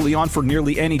pick early on for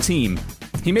nearly any team.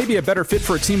 He may be a better fit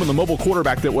for a team with a mobile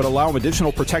quarterback that would allow him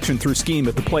additional protection through scheme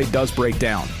if the play does break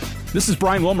down. This is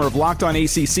Brian Wilmer of Locked On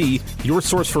ACC, your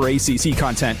source for ACC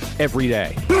content every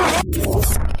day.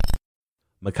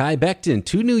 Mekhi Becton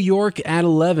to New York at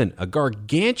 11, a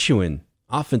gargantuan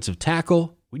offensive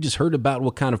tackle. We just heard about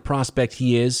what kind of prospect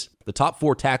he is. The top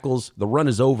 4 tackles, the run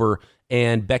is over,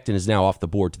 and Becton is now off the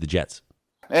board to the Jets.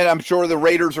 And I'm sure the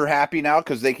Raiders are happy now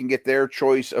because they can get their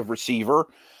choice of receiver.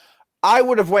 I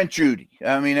would have went Judy.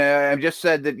 I mean, I just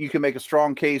said that you can make a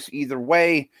strong case either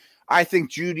way. I think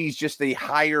Judy's just a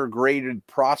higher graded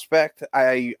prospect.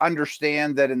 I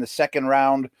understand that in the second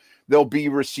round, there'll be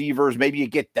receivers. Maybe you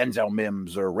get Denzel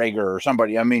Mims or Rager or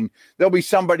somebody. I mean, there'll be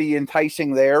somebody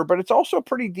enticing there, but it's also a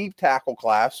pretty deep tackle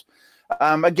class.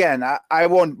 Again, I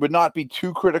would not be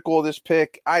too critical of this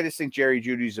pick. I just think Jerry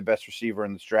Jeudy's the best receiver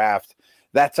in this draft.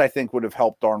 That's, I think, would have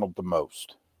helped Darnold the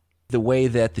most. The way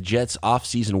that the Jets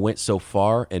offseason went so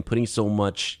far and putting so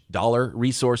much dollar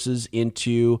resources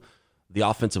into the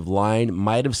offensive line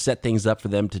might have set things up for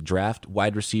them to draft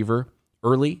wide receiver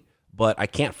early, but I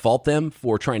can't fault them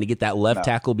for trying to get that left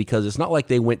tackle because it's not like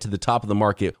they went to the top of the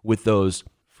market with those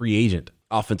free agent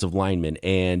offensive linemen,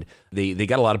 and they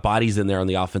got a lot of bodies in there on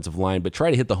the offensive line, but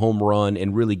try to hit the home run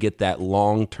and really get that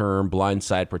long-term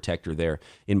blindside protector there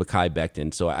in Mekhi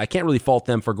Becton. So I can't really fault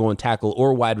them for going tackle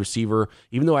or wide receiver,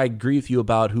 even though I agree with you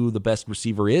about who the best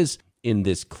receiver is in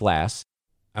this class.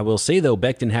 I will say, though,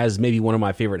 Becton has maybe one of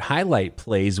my favorite highlight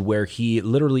plays where he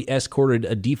literally escorted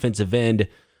a defensive end,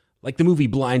 like the movie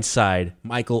Blindside,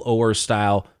 Michael Oher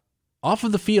style, off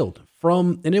of the field.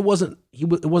 And it wasn't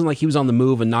like he was on the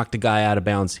move and knocked a guy out of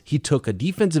bounds. He took a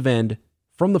defensive end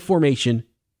from the formation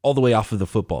all the way off of the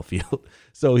football field.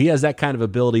 So he has that kind of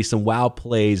ability, some wow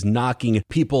plays, knocking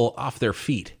people off their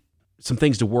feet. Some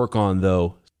things to work on,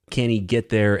 though. Can he get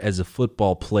there as a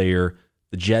football player?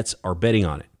 The Jets are betting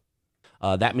on it.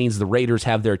 That means the Raiders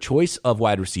have their choice of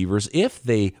wide receivers if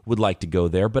they would like to go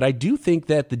there. But I do think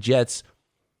that the Jets,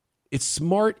 it's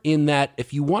smart in that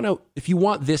if you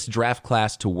want this draft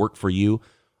class to work for you,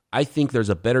 I think there's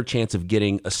a better chance of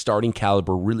getting a starting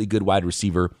caliber, really good wide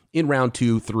receiver in round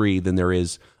 2, 3 than there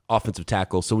is offensive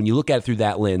tackle. So when you look at it through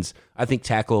that lens, I think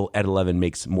tackle at 11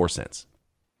 makes more sense.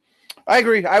 I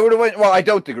agree. I would have went. Well, I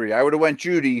don't agree. I would have went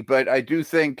Judy, but I do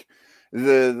think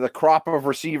the crop of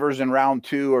receivers in round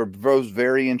 2 are both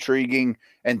very intriguing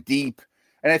and deep.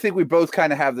 And I think we both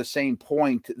kind of have the same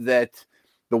point that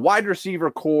the wide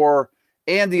receiver core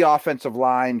and the offensive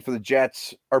line for the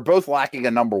Jets are both lacking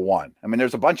a number 1. I mean,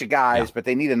 there's a bunch of guys, but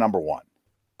they need a number 1.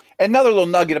 Another little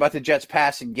nugget about the Jets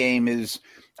passing game is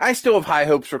I still have high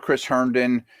hopes for Chris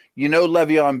Herndon. You know,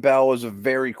 Le'Veon Bell is a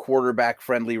very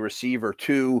quarterback-friendly receiver,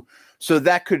 too. So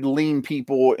that could lean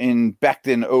people in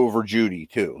Becton over Judy,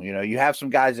 too. You know, you have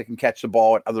some guys that can catch the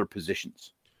ball at other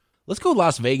positions. Let's go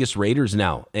Las Vegas Raiders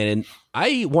now. And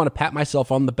I want to pat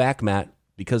myself on the back, Matt,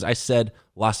 because I said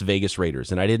Las Vegas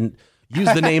Raiders, and I didn't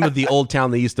use the name of the old town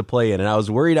they used to play in, and I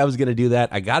was worried I was going to do that.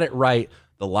 I got it right.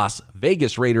 The Las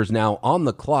Vegas Raiders now on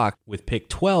the clock with pick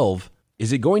 12.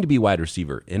 Is it going to be wide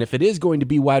receiver? And if it is going to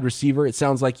be wide receiver, it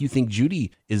sounds like you think Judy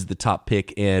is the top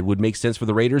pick and would make sense for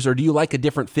the Raiders, or do you like a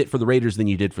different fit for the Raiders than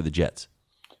you did for the Jets?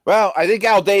 Well, I think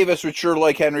Al Davis would sure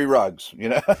like Henry Ruggs, you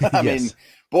know. I mean,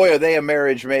 boy, are they a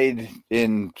marriage made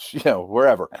in,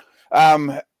 wherever.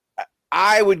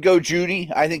 I would go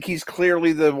Judy. I think he's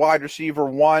clearly the wide receiver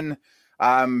 1.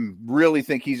 Really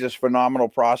think he's a phenomenal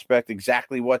prospect,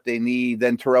 exactly what they need.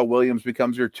 Then Terrell Williams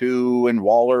becomes your 2, and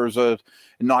Waller's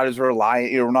not as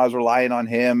reliant on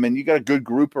him. And you got a good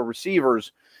group of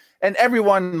receivers. And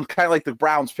everyone, kind of like the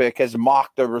Browns pick, has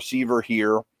mocked a receiver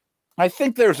here. I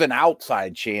think there's an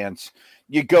outside chance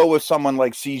you go with someone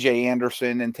like C.J.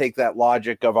 Anderson and take that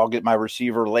logic of I'll get my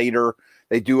receiver later.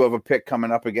 They do have a pick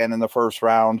coming up again in the first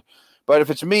round. But if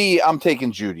it's me, I'm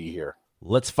taking Judy here.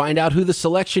 Let's find out who the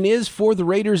selection is for the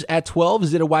Raiders at 12.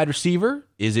 Is it a wide receiver?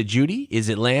 Is it Judy? Is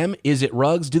it Lamb? Is it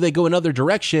Ruggs? Do they go another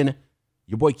direction?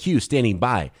 Your boy Q standing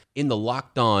by in the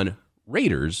Locked On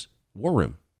Raiders War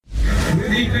Room.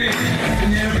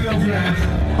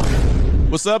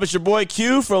 What's up? It's your boy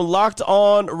Q from Locked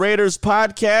On Raiders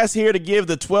podcast, here to give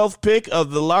the 12th pick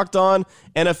of the Locked On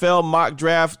NFL Mock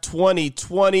Draft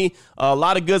 2020. A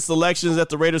lot of good selections that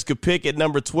the Raiders could pick at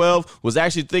number 12. Was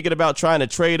actually thinking about trying to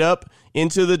trade up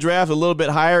into the draft a little bit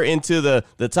higher into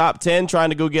the top 10, trying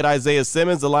to go get Isaiah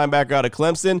Simmons, the linebacker out of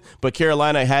Clemson, but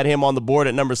Carolina had him on the board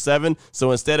at number 7.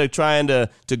 So instead of trying to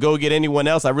go get anyone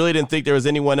else, I really didn't think there was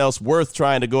anyone else worth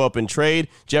trying to go up and trade.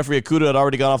 Jeffrey Okudah had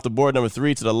already gone off the board, number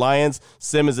 3 to the Lions,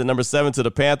 Simmons at number 7 to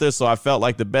the Panthers. So I felt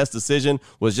like the best decision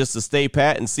was just to stay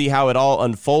pat and see how it all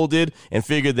unfolded, and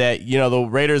figured that, the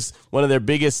Raiders, one of their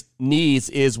biggest needs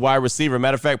is wide receiver.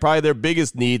 Matter of fact, probably their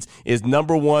biggest needs is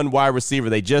number 1 wide receiver.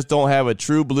 They just don't have a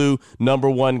true blue number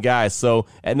 1 guy. So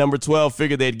at number 12,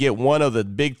 figured they'd get one of the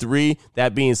big 3,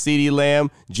 that being CeeDee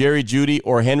Lamb, Jerry Jeudy,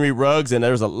 or Henry Ruggs. And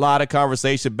there's a lot of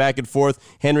conversation back and forth.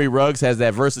 Henry Ruggs has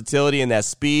that versatility and that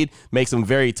speed, makes him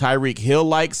very Tyreek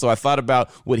Hill-like. So I thought about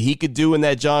what he could do in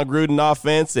that John Gruden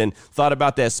offense, and thought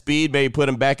about that speed, maybe put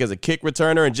him back as a kick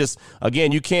returner. And just,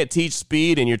 again, you can't teach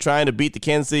speed, and you're trying to beat the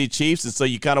Kansas City Chiefs, and so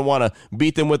you kind of want to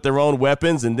beat them with their own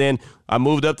weapons. And then I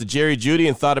moved up to Jerry Jeudy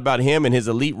and thought about him and his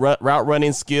elite route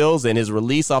running skills, and his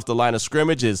release off the line of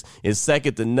scrimmage is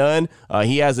second to none.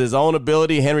 He has his own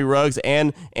ability. Henry Ruggs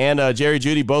and Jerry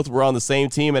Jeudy both were on the same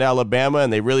team at Alabama,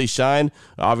 and they really shined,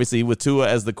 obviously with Tua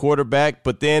as the quarterback.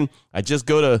 But then I just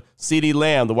go to CeeDee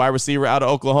Lamb, the wide receiver out of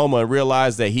Oklahoma, and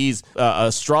realize that he's a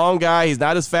strong guy. He's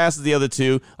not as fast as the other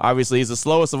 2. Obviously, he's the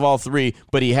slowest of all 3,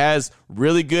 but he has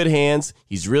really good hands.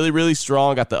 He's really, really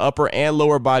strong, got the upper and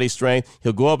lower body strength.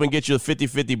 He'll go up and get you a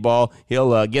 50-50 ball.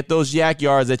 He'll get those yak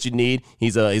yards that you need.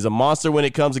 He's a monster when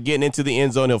it comes to getting into the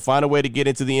end zone. He'll find a way to get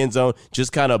into the end zone,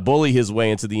 just kind of bully his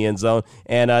way into the end zone.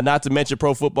 And not to mention,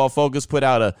 Pro Football Focus put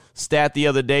out a stat the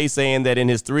other day saying that in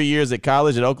his 3 years at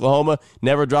college at Oklahoma,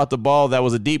 never dropped a ball that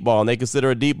was a deep ball, and they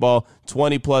consider a deep ball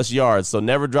 20-plus yards. So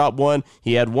never dropped one.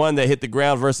 He had one that hit the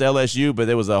ground versus LSU, but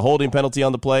there was a holding penalty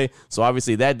on the play, so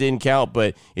obviously that didn't count.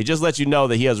 But it just lets you know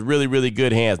that he has really, really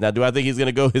good hands. Now, do I think he's going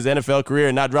to go his NFL career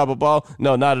and not drop a ball?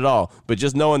 No, not at all. But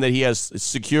just knowing that he has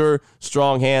secure,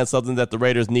 strong hands, something that the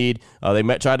Raiders need. They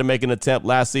tried to make an attempt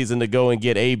last season to go and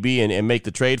get AB and make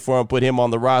the trade for him, put him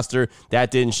on the roster. That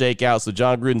didn't shake out, so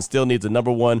John Gruden still needs a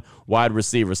number 1 wide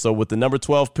receiver. So with the number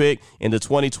 12 pick in the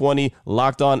 2020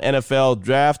 Locked On NFL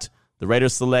Draft, the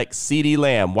Raiders select CeeDee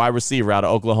Lamb, wide receiver out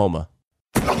of Oklahoma.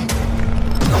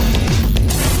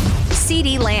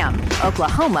 CeeDee Lamb,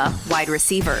 Oklahoma wide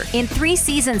receiver. In 3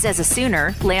 seasons as a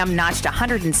Sooner, Lamb notched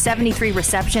 173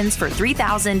 receptions for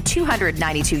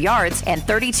 3,292 yards and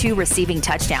 32 receiving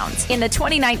touchdowns. In the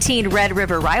 2019 Red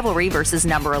River rivalry versus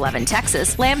number 11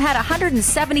 Texas, Lamb had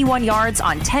 171 yards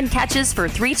on 10 catches for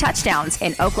 3 touchdowns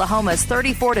in Oklahoma's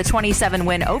 34-27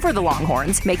 win over the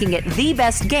Longhorns, making it the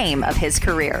best game of his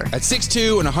career. At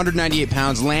 6'2" and 198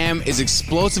 pounds, Lamb is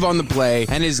explosive on the play,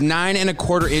 and his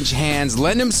 9.25-inch hands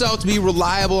lend himself to be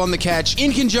reliable on the catch,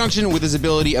 in conjunction with his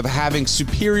ability of having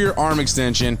superior arm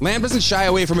extension. Lamb doesn't shy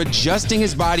away from adjusting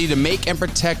his body to make and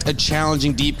protect a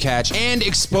challenging deep catch, and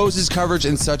exposes coverage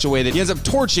in such a way that he ends up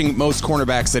torching most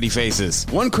cornerbacks that he faces.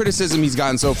 One criticism he's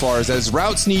gotten so far is that his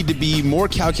routes need to be more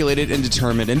calculated and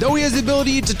determined, and though he has the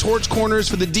ability to torch corners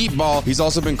for the deep ball, he's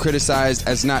also been criticized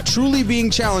as not truly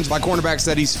being challenged by cornerbacks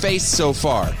that he's faced so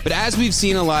far. But as we've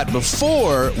seen a lot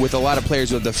before with a lot of players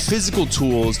who have the physical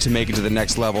tools to make it to the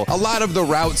next level, a lot of the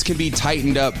routes can be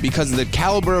tightened up because of the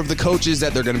caliber of the coaches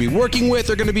that they're going to be working with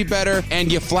are going to be better, and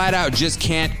you flat out just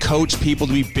can't coach people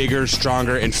to be bigger,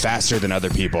 stronger, and faster than other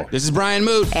people. This is Brian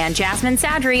Moot and Jasmine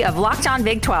Sadri of Locked On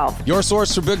Big 12. Your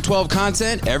source for Big 12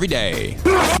 content every day.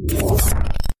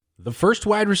 The first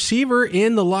wide receiver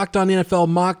in the Locked On NFL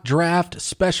Mock Draft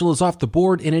special is off the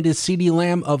board, and it is CeeDee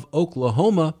Lamb of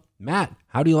Oklahoma. Matt,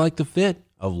 how do you like the fit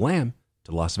of Lamb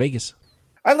to Las Vegas?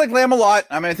 I like Lamb a lot.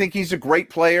 I mean, I think he's a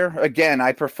great player. Again,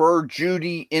 I prefer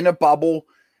Jeudy in a bubble,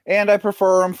 and I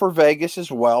prefer him for Vegas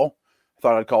as well. I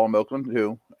thought I'd call him Oakland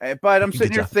too. But I'm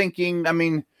sitting here thinking, I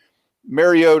mean,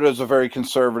 Mariota's a very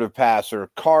conservative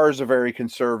passer. Carr's a very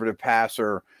conservative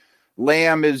passer.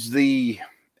 Lamb is the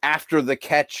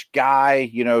after-the-catch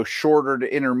guy, shorter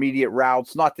to intermediate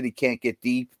routes. Not that he can't get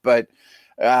deep, but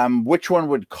which one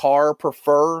would Carr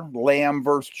prefer, Lamb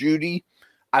versus Jeudy?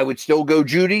 I would still go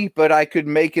Jeudy, but I could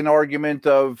make an argument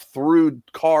of through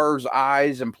Carr's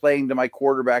eyes and playing to my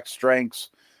quarterback strengths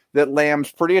that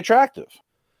Lamb's pretty attractive.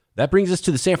 That brings us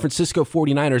to the San Francisco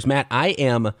 49ers. Matt, I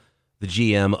am the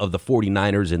GM of the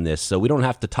 49ers in this, so we don't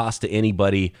have to toss to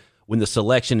anybody when the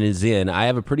selection is in. I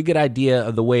have a pretty good idea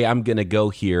of the way I'm going to go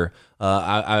here.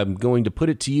 I'm going to put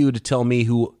it to you to tell me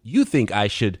who you think I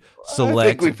should select. I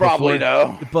think we probably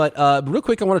know. But real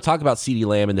quick, I want to talk about CeeDee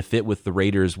Lamb and the fit with the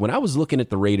Raiders. When I was looking at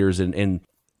the Raiders and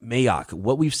Mayock,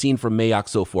 what we've seen from Mayock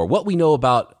so far, what we know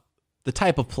about the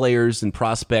type of players and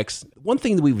prospects, one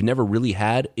thing that we've never really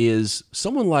had is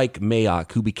someone like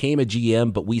Mayock, who became a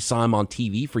GM, but we saw him on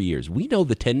TV for years. We know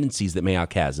the tendencies that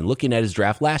Mayock has. And looking at his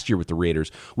draft last year with the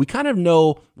Raiders, we kind of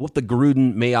know what the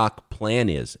Gruden-Mayock plan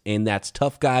is. And that's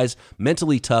tough guys,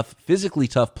 mentally tough, physically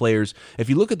tough players. If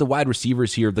you look at the wide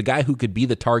receivers here, the guy who could be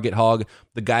the target hog,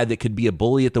 the guy that could be a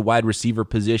bully at the wide receiver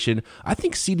position, I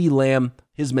think CeeDee Lamb,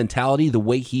 his mentality, the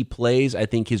way he plays, I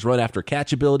think his run after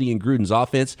catch ability in Gruden's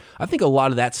offense, I think a lot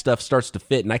of that stuff starts to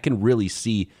fit, and I can really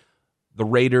see the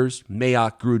Raiders,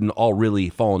 Mayock, Gruden all really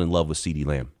falling in love with CeeDee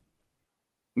Lamb.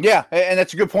 Yeah, and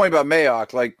that's a good point about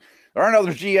Mayock. Like, there aren't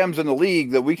other GMs in the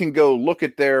league that we can go look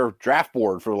at their draft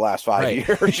board for the last 5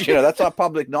 years. That's not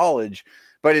public knowledge,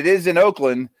 but it is in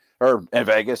Oakland or in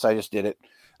Vegas. I just did it.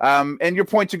 And your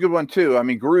point's a good one too. I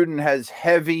mean, Gruden has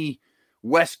heavy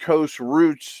West Coast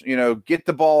roots, get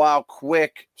the ball out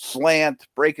quick, slant,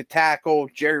 break a tackle,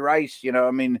 Jerry Rice,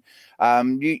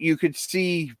 you could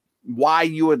see why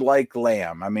you would like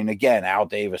Lamb. I mean, again, Al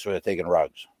Davis would have taken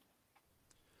Ruggs.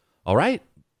 All right.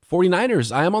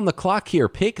 49ers, I am on the clock here.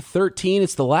 Pick 13.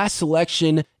 It's the last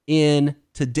selection in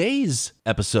today's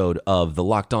episode of the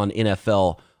Locked On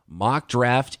NFL Mock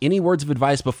Draft. Any words of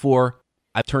advice before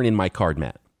I turn in my card,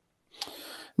 Matt?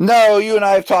 No, you and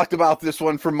I have talked about this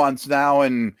one for months now,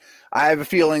 and I have a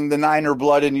feeling the Niner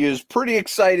blood in you is pretty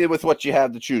excited with what you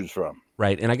have to choose from.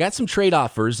 Right, and I got some trade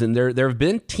offers, and there have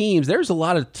been teams. There's a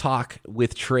lot of talk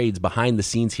with trades behind the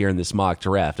scenes here in this mock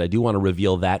draft. I do want to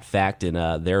reveal that fact,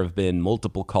 and there have been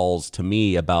multiple calls to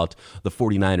me about the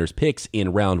 49ers picks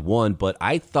in round one, but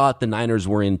I thought the Niners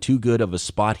were in too good of a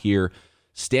spot here,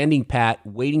 standing pat,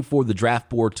 waiting for the draft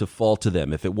board to fall to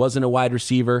them. If it wasn't a wide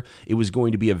receiver, it was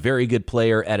going to be a very good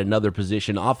player at another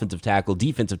position, offensive tackle,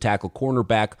 defensive tackle,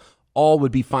 cornerback, all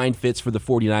would be fine fits for the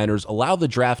 49ers. Allow the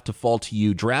draft to fall to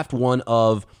you. Draft one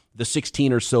of the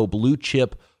 16 or so blue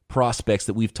chip prospects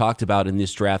that we've talked about in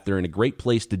this draft. They're in a great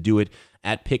place to do it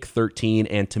at pick 13.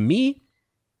 And to me,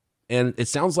 and it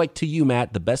sounds like to you,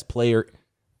 Matt, the best player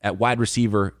at wide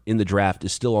receiver in the draft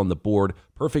is still on the board.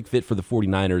 Perfect fit for the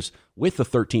 49ers with the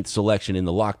 13th selection in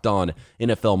the Locked On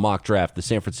NFL Mock Draft. The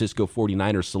San Francisco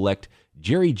 49ers select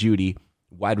Jerry Jeudy,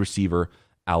 wide receiver,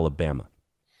 Alabama.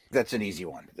 That's an easy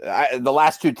one. The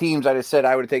last two teams I just said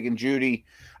I would have taken Jeudy.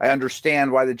 I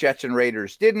understand why the Jets and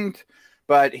Raiders didn't,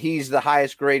 but he's the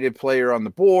highest graded player on the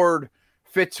board.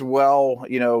 Fits well,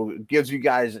 gives you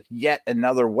guys yet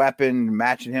another weapon,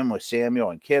 matching him with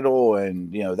Samuel and Kittle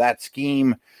and, that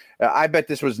scheme. I bet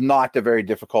this was not a very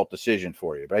difficult decision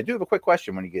for you, but I do have a quick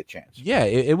question when you get a chance. Yeah,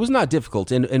 it was not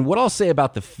difficult. And what I'll say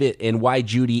about the fit and why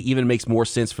Jeudy even makes more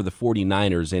sense for the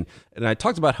 49ers, and I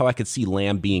talked about how I could see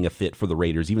Lamb being a fit for the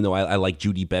Raiders, even though I like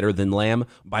Jeudy better than Lamb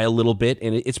by a little bit.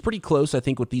 And it's pretty close, I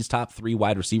think, with these top three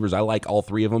wide receivers. I like all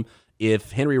three of them.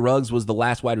 If Henry Ruggs was the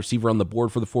last wide receiver on the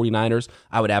board for the 49ers,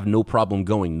 I would have no problem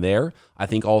going there. I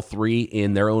think all three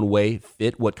in their own way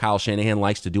fit what Kyle Shanahan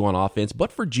likes to do on offense.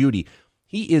 But for Jeudy,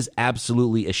 he is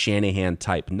absolutely a Shanahan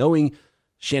type. Knowing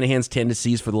Shanahan's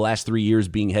tendencies for the last 3 years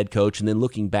being head coach and then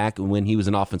looking back when he was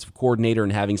an offensive coordinator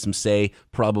and having some say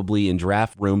probably in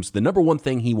draft rooms, the number one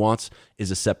thing he wants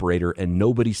is a separator, and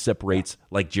nobody separates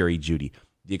like Jerry Jeudy.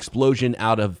 The explosion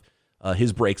out of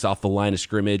his breaks off the line of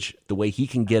scrimmage, the way he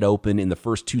can get open in the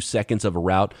first 2 seconds of a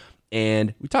route.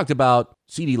 And we talked about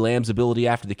CeeDee Lamb's ability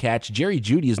after the catch. Jerry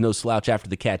Jeudy is no slouch after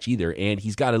the catch either, and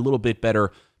he's got a little bit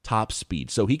better top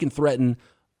speed. So he can threaten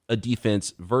a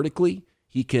defense vertically.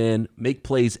 He can make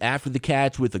plays after the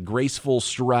catch with a graceful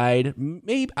stride.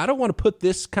 Maybe I don't want to put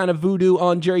this kind of voodoo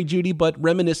on Jerry Jeudy, but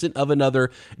reminiscent of another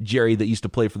Jerry that used to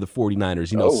play for the 49ers.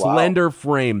 Slender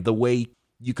frame, the way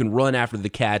you can run after the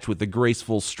catch with a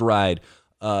graceful stride.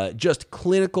 Just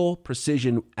clinical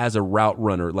precision as a route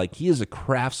runner. Like, he is a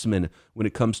craftsman when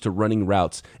it comes to running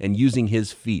routes and using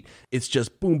his feet. It's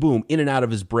just boom, boom, in and out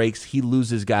of his breaks. He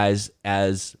loses guys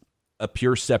as a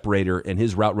pure separator and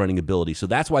his route running ability. So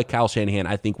that's why Kyle Shanahan,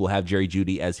 I think, will have Jerry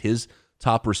Jeudy as his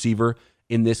top receiver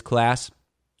in this class.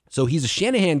 So he's a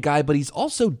Shanahan guy, but he's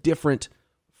also different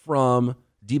from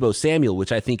Deebo Samuel,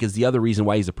 which I think is the other reason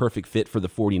why he's a perfect fit for the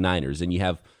 49ers. And you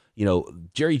have,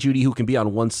 Jerry Jeudy, who can be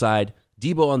on one side,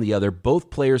 Debo on the other. Both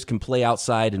players can play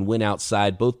outside and win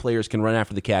outside. Both players can run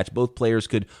after the catch. Both players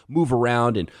could move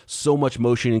around, and so much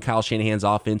motion in Kyle Shanahan's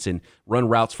offense and run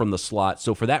routes from the slot.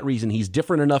 So for that reason, he's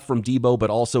different enough from Debo, but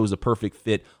also is a perfect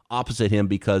fit opposite him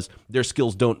because their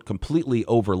skills don't completely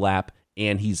overlap,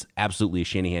 and he's absolutely a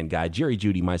Shanahan guy. Jerry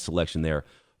Jeudy, my selection there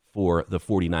for the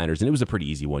 49ers, and it was a pretty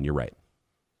easy one. You're right.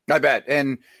 I bet.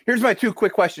 And here's my two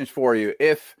quick questions for you.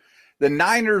 If the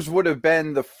Niners would have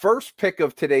been the first pick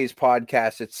of today's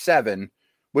podcast at 7,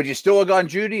 would you still have gone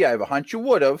Jeudy? I have a hunch you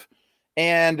would have.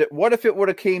 And what if it would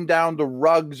have came down to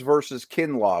Ruggs versus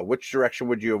Kinlaw? Which direction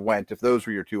would you have went if those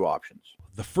were your two options?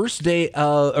 The first day,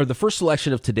 or the first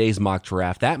selection of today's mock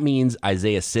draft, that means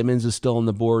Isaiah Simmons is still on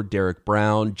the board, Derek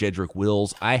Brown, Jedrick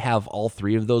Wills. I have all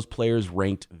three of those players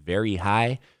ranked very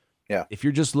high. Yeah. If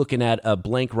you're just looking at a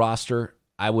blank roster,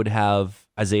 I would have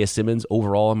Isaiah Simmons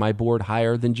overall on my board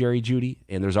higher than Jerry Jeudy,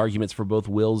 and there's arguments for both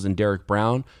Wills and Derek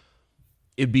Brown.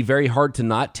 It'd be very hard to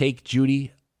not take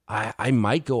Jeudy. I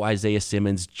might go Isaiah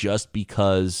Simmons just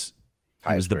because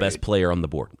he was the best player on the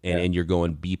board, and you're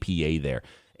going BPA there.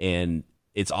 And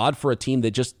it's odd for a team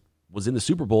that just was in the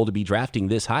Super Bowl to be drafting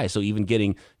this high. So even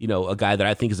getting, a guy that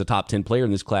I think is a top 10 player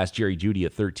in this class, Jerry Jeudy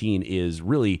at 13, is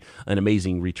really an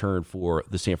amazing return for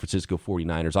the San Francisco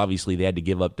 49ers. Obviously, they had to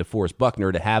give up DeForest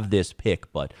Buckner to have this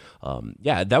pick, but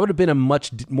that would have been a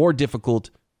much more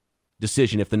difficult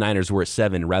decision if the Niners were at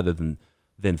 7 rather than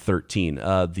 13.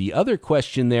 The other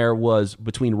question there was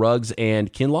between Ruggs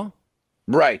and Kinlaw?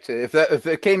 Right. If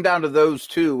it came down to those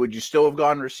two, would you still have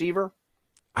gone receiver?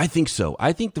 I think so.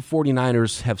 I think the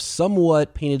 49ers have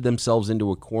somewhat painted themselves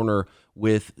into a corner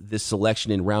with this selection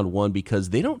in round 1 because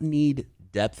they don't need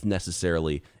depth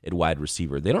necessarily at wide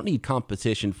receiver. They don't need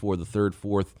competition for the third,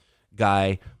 fourth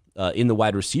guy in the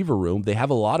wide receiver room. They have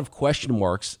a lot of question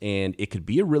marks, and it could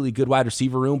be a really good wide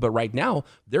receiver room, but right now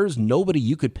there's nobody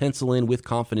you could pencil in with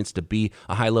confidence to be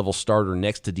a high-level starter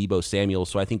next to Deebo Samuel.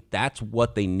 So I think that's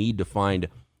what they need to find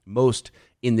most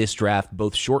in this draft,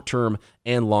 both short-term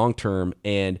and long-term.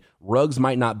 And Ruggs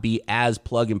might not be as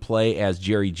plug-and-play as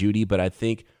Jerry Jeudy, but I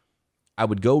think I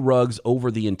would go Ruggs over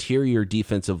the interior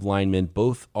defensive linemen.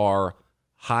 Both are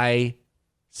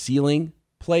high-ceiling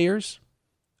players.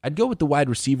 I'd go with the wide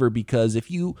receiver because if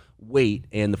you wait,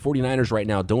 and the 49ers right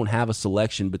now don't have a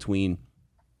selection between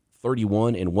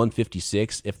 31 and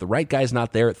 156. If the right guy's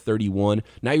not there at 31,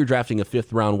 now you're drafting a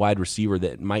 5th-round wide receiver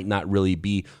that might not really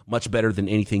be much better than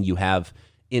anything you have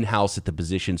in-house at the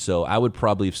position. So I would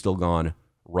probably have still gone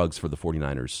Ruggs for the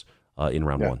 49ers in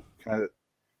round 1. Kind of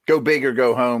go big or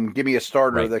go home. Give me a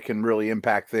starter that can really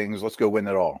impact things. Let's go win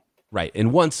it all. Right.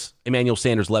 And once Emmanuel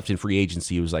Sanders left in free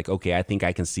agency, he was like, okay, I think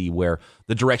I can see where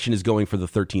the direction is going for the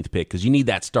 13th pick because you need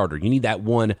that starter. You need that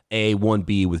 1A,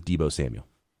 1B with Deebo Samuel.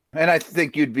 And I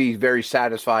think you'd be very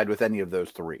satisfied with any of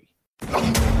those 3.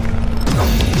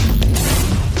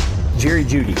 Jerry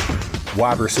Jeudy,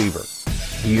 wide receiver,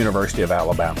 the University of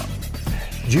Alabama.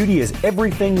 Jeudy is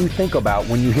everything you think about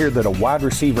when you hear that a wide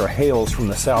receiver hails from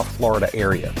the South Florida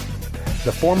area.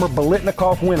 The former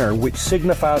Biletnikoff winner, which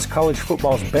signifies college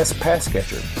football's best pass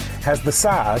catcher, has the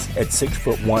size at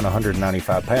 6'1",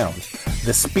 195 pounds,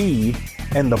 the speed,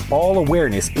 and the ball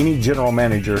awareness any general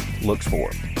manager looks for.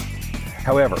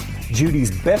 However,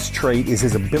 Jeudy's best trait is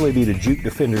his ability to juke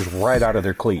defenders right out of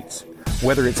their cleats.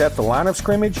 Whether it's at the line of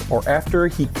scrimmage or after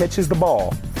he catches the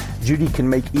ball, Jeudy can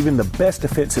make even the best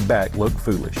defensive back look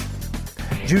foolish.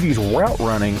 Jeudy's route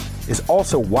running is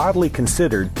also widely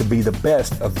considered to be the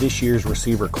best of this year's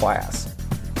receiver class.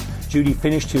 Jeudy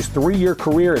finished his 3-year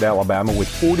career at Alabama with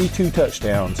 42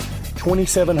 touchdowns,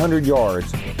 2,700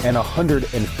 yards, and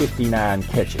 159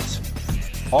 catches.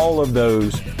 All of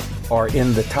those are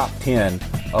in the top 10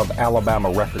 of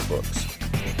Alabama record books.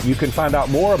 You can find out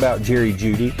more about Jerry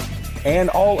Jeudy and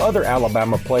all other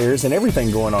Alabama players and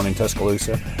everything going on in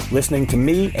Tuscaloosa listening to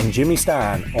me and Jimmy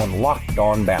Stein on Locked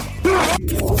On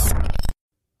Bama.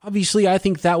 Obviously, I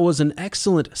think that was an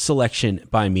excellent selection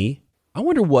by me. I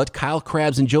wonder what Kyle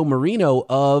Krabs and Joe Marino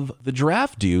of the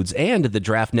Draft Dudes and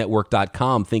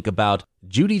thedraftnetwork.com think about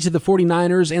Jeudy to the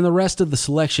 49ers and the rest of the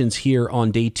selections here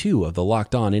on day 2 of the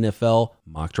Locked On NFL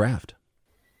Mock Draft.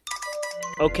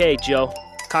 Okay, Joe.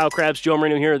 Kyle Krabs, Joe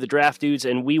Marino here of the Draft Dudes,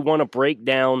 and we want to break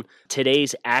down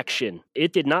today's action.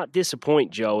 It did not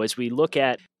disappoint, Joe, as we look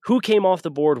at who came off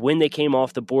the board, when they came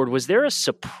off the board. Was there a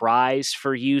surprise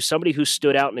for you, somebody who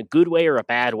stood out in a good way or a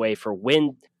bad way for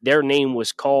when their name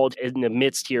was called in the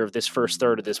midst here of this first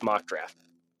third of this mock draft?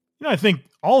 I think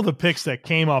all the picks that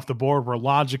came off the board were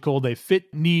logical. They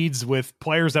fit needs with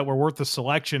players that were worth the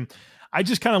selection. I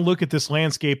just kind of look at this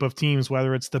landscape of teams,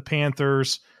 whether it's the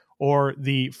Panthers or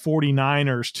the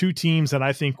 49ers, two teams that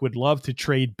I think would love to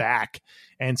trade back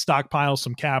and stockpile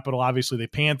some capital. Obviously, the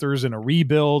Panthers in a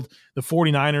rebuild, the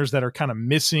 49ers that are kind of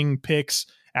missing picks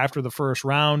after the first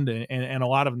round and a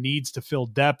lot of needs to fill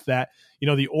depth that,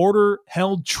 the order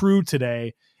held true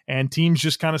today and teams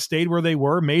just kind of stayed where they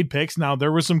were, made picks. Now,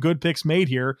 there were some good picks made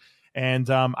here, and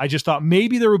I just thought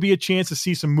maybe there would be a chance to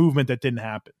see some movement that didn't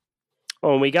happen.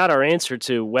 Well, when we got our answer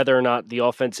to whether or not the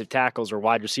offensive tackles or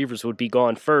wide receivers would be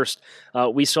gone first,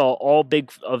 we saw all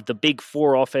the big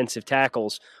four offensive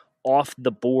tackles off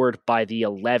the board by the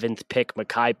 11th pick,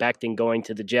 Mekhi Becton going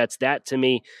to the Jets. That, to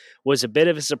me, was a bit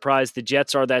of a surprise. The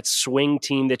Jets are that swing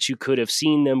team that you could have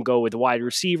seen them go with wide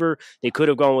receiver. They could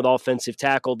have gone with offensive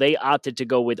tackle. They opted to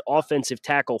go with offensive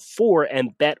tackle 4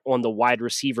 and bet on the wide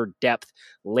receiver depth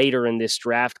later in this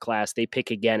draft class. They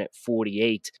pick again at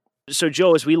 48. So,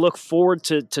 Joe, as we look forward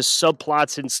to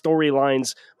subplots and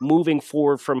storylines moving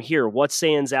forward from here, what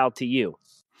stands out to you?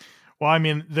 Well, I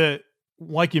mean,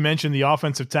 like you mentioned, the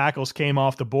offensive tackles came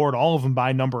off the board, all of them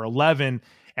by number 11,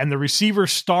 and the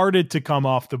receivers started to come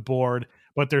off the board,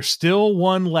 but there's still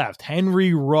one left,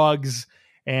 Henry Ruggs,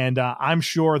 and I'm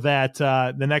sure that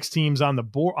the next teams on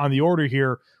the order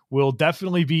here will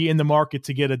definitely be in the market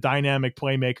to get a dynamic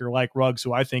playmaker like Ruggs,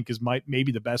 who I think is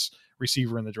maybe the best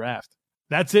receiver in the draft.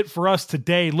 That's it for us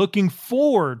today. Looking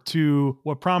forward to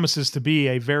what promises to be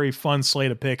a very fun slate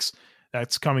of picks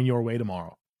that's coming your way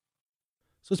tomorrow.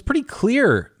 So it's pretty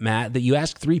clear, Matt, that you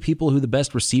ask 3 people who the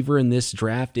best receiver in this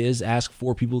draft is, ask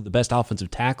 4 people who the best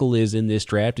offensive tackle is in this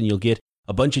draft, and you'll get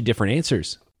a bunch of different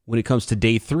answers. When it comes to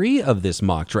day 3 of this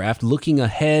mock draft, looking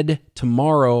ahead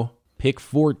tomorrow, pick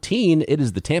 14, it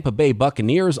is the Tampa Bay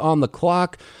Buccaneers on the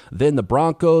clock, then the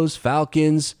Broncos,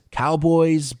 Falcons,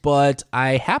 Cowboys, but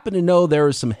I happen to know there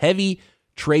is some heavy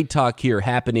trade talk here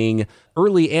happening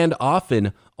early and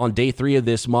often on day 3 of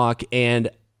this mock, and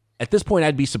at this point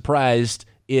I'd be surprised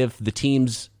if the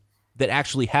teams that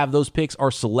actually have those picks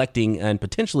are selecting and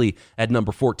potentially at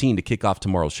number 14 to kick off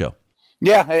tomorrow's show.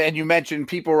 Yeah, and you mentioned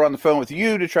people were on the phone with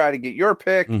you to try to get your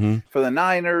pick for the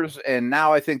Niners, and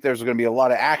now I think there's going to be a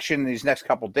lot of action in these next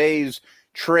couple days,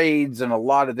 trades and a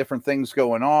lot of different things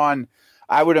going on.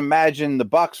 I would imagine the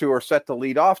Bucs, who are set to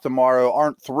lead off tomorrow,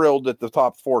 aren't thrilled that the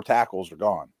top 4 tackles are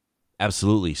gone.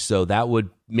 Absolutely. So that would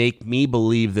make me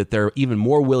believe that they're even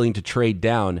more willing to trade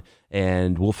down,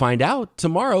 and we'll find out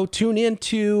tomorrow. Tune in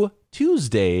to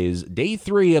Tuesday's day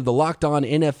 3 of the Locked On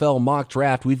NFL mock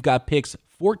draft. We've got picks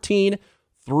 14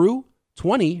 through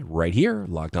 20 right here,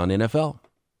 Locked On NFL.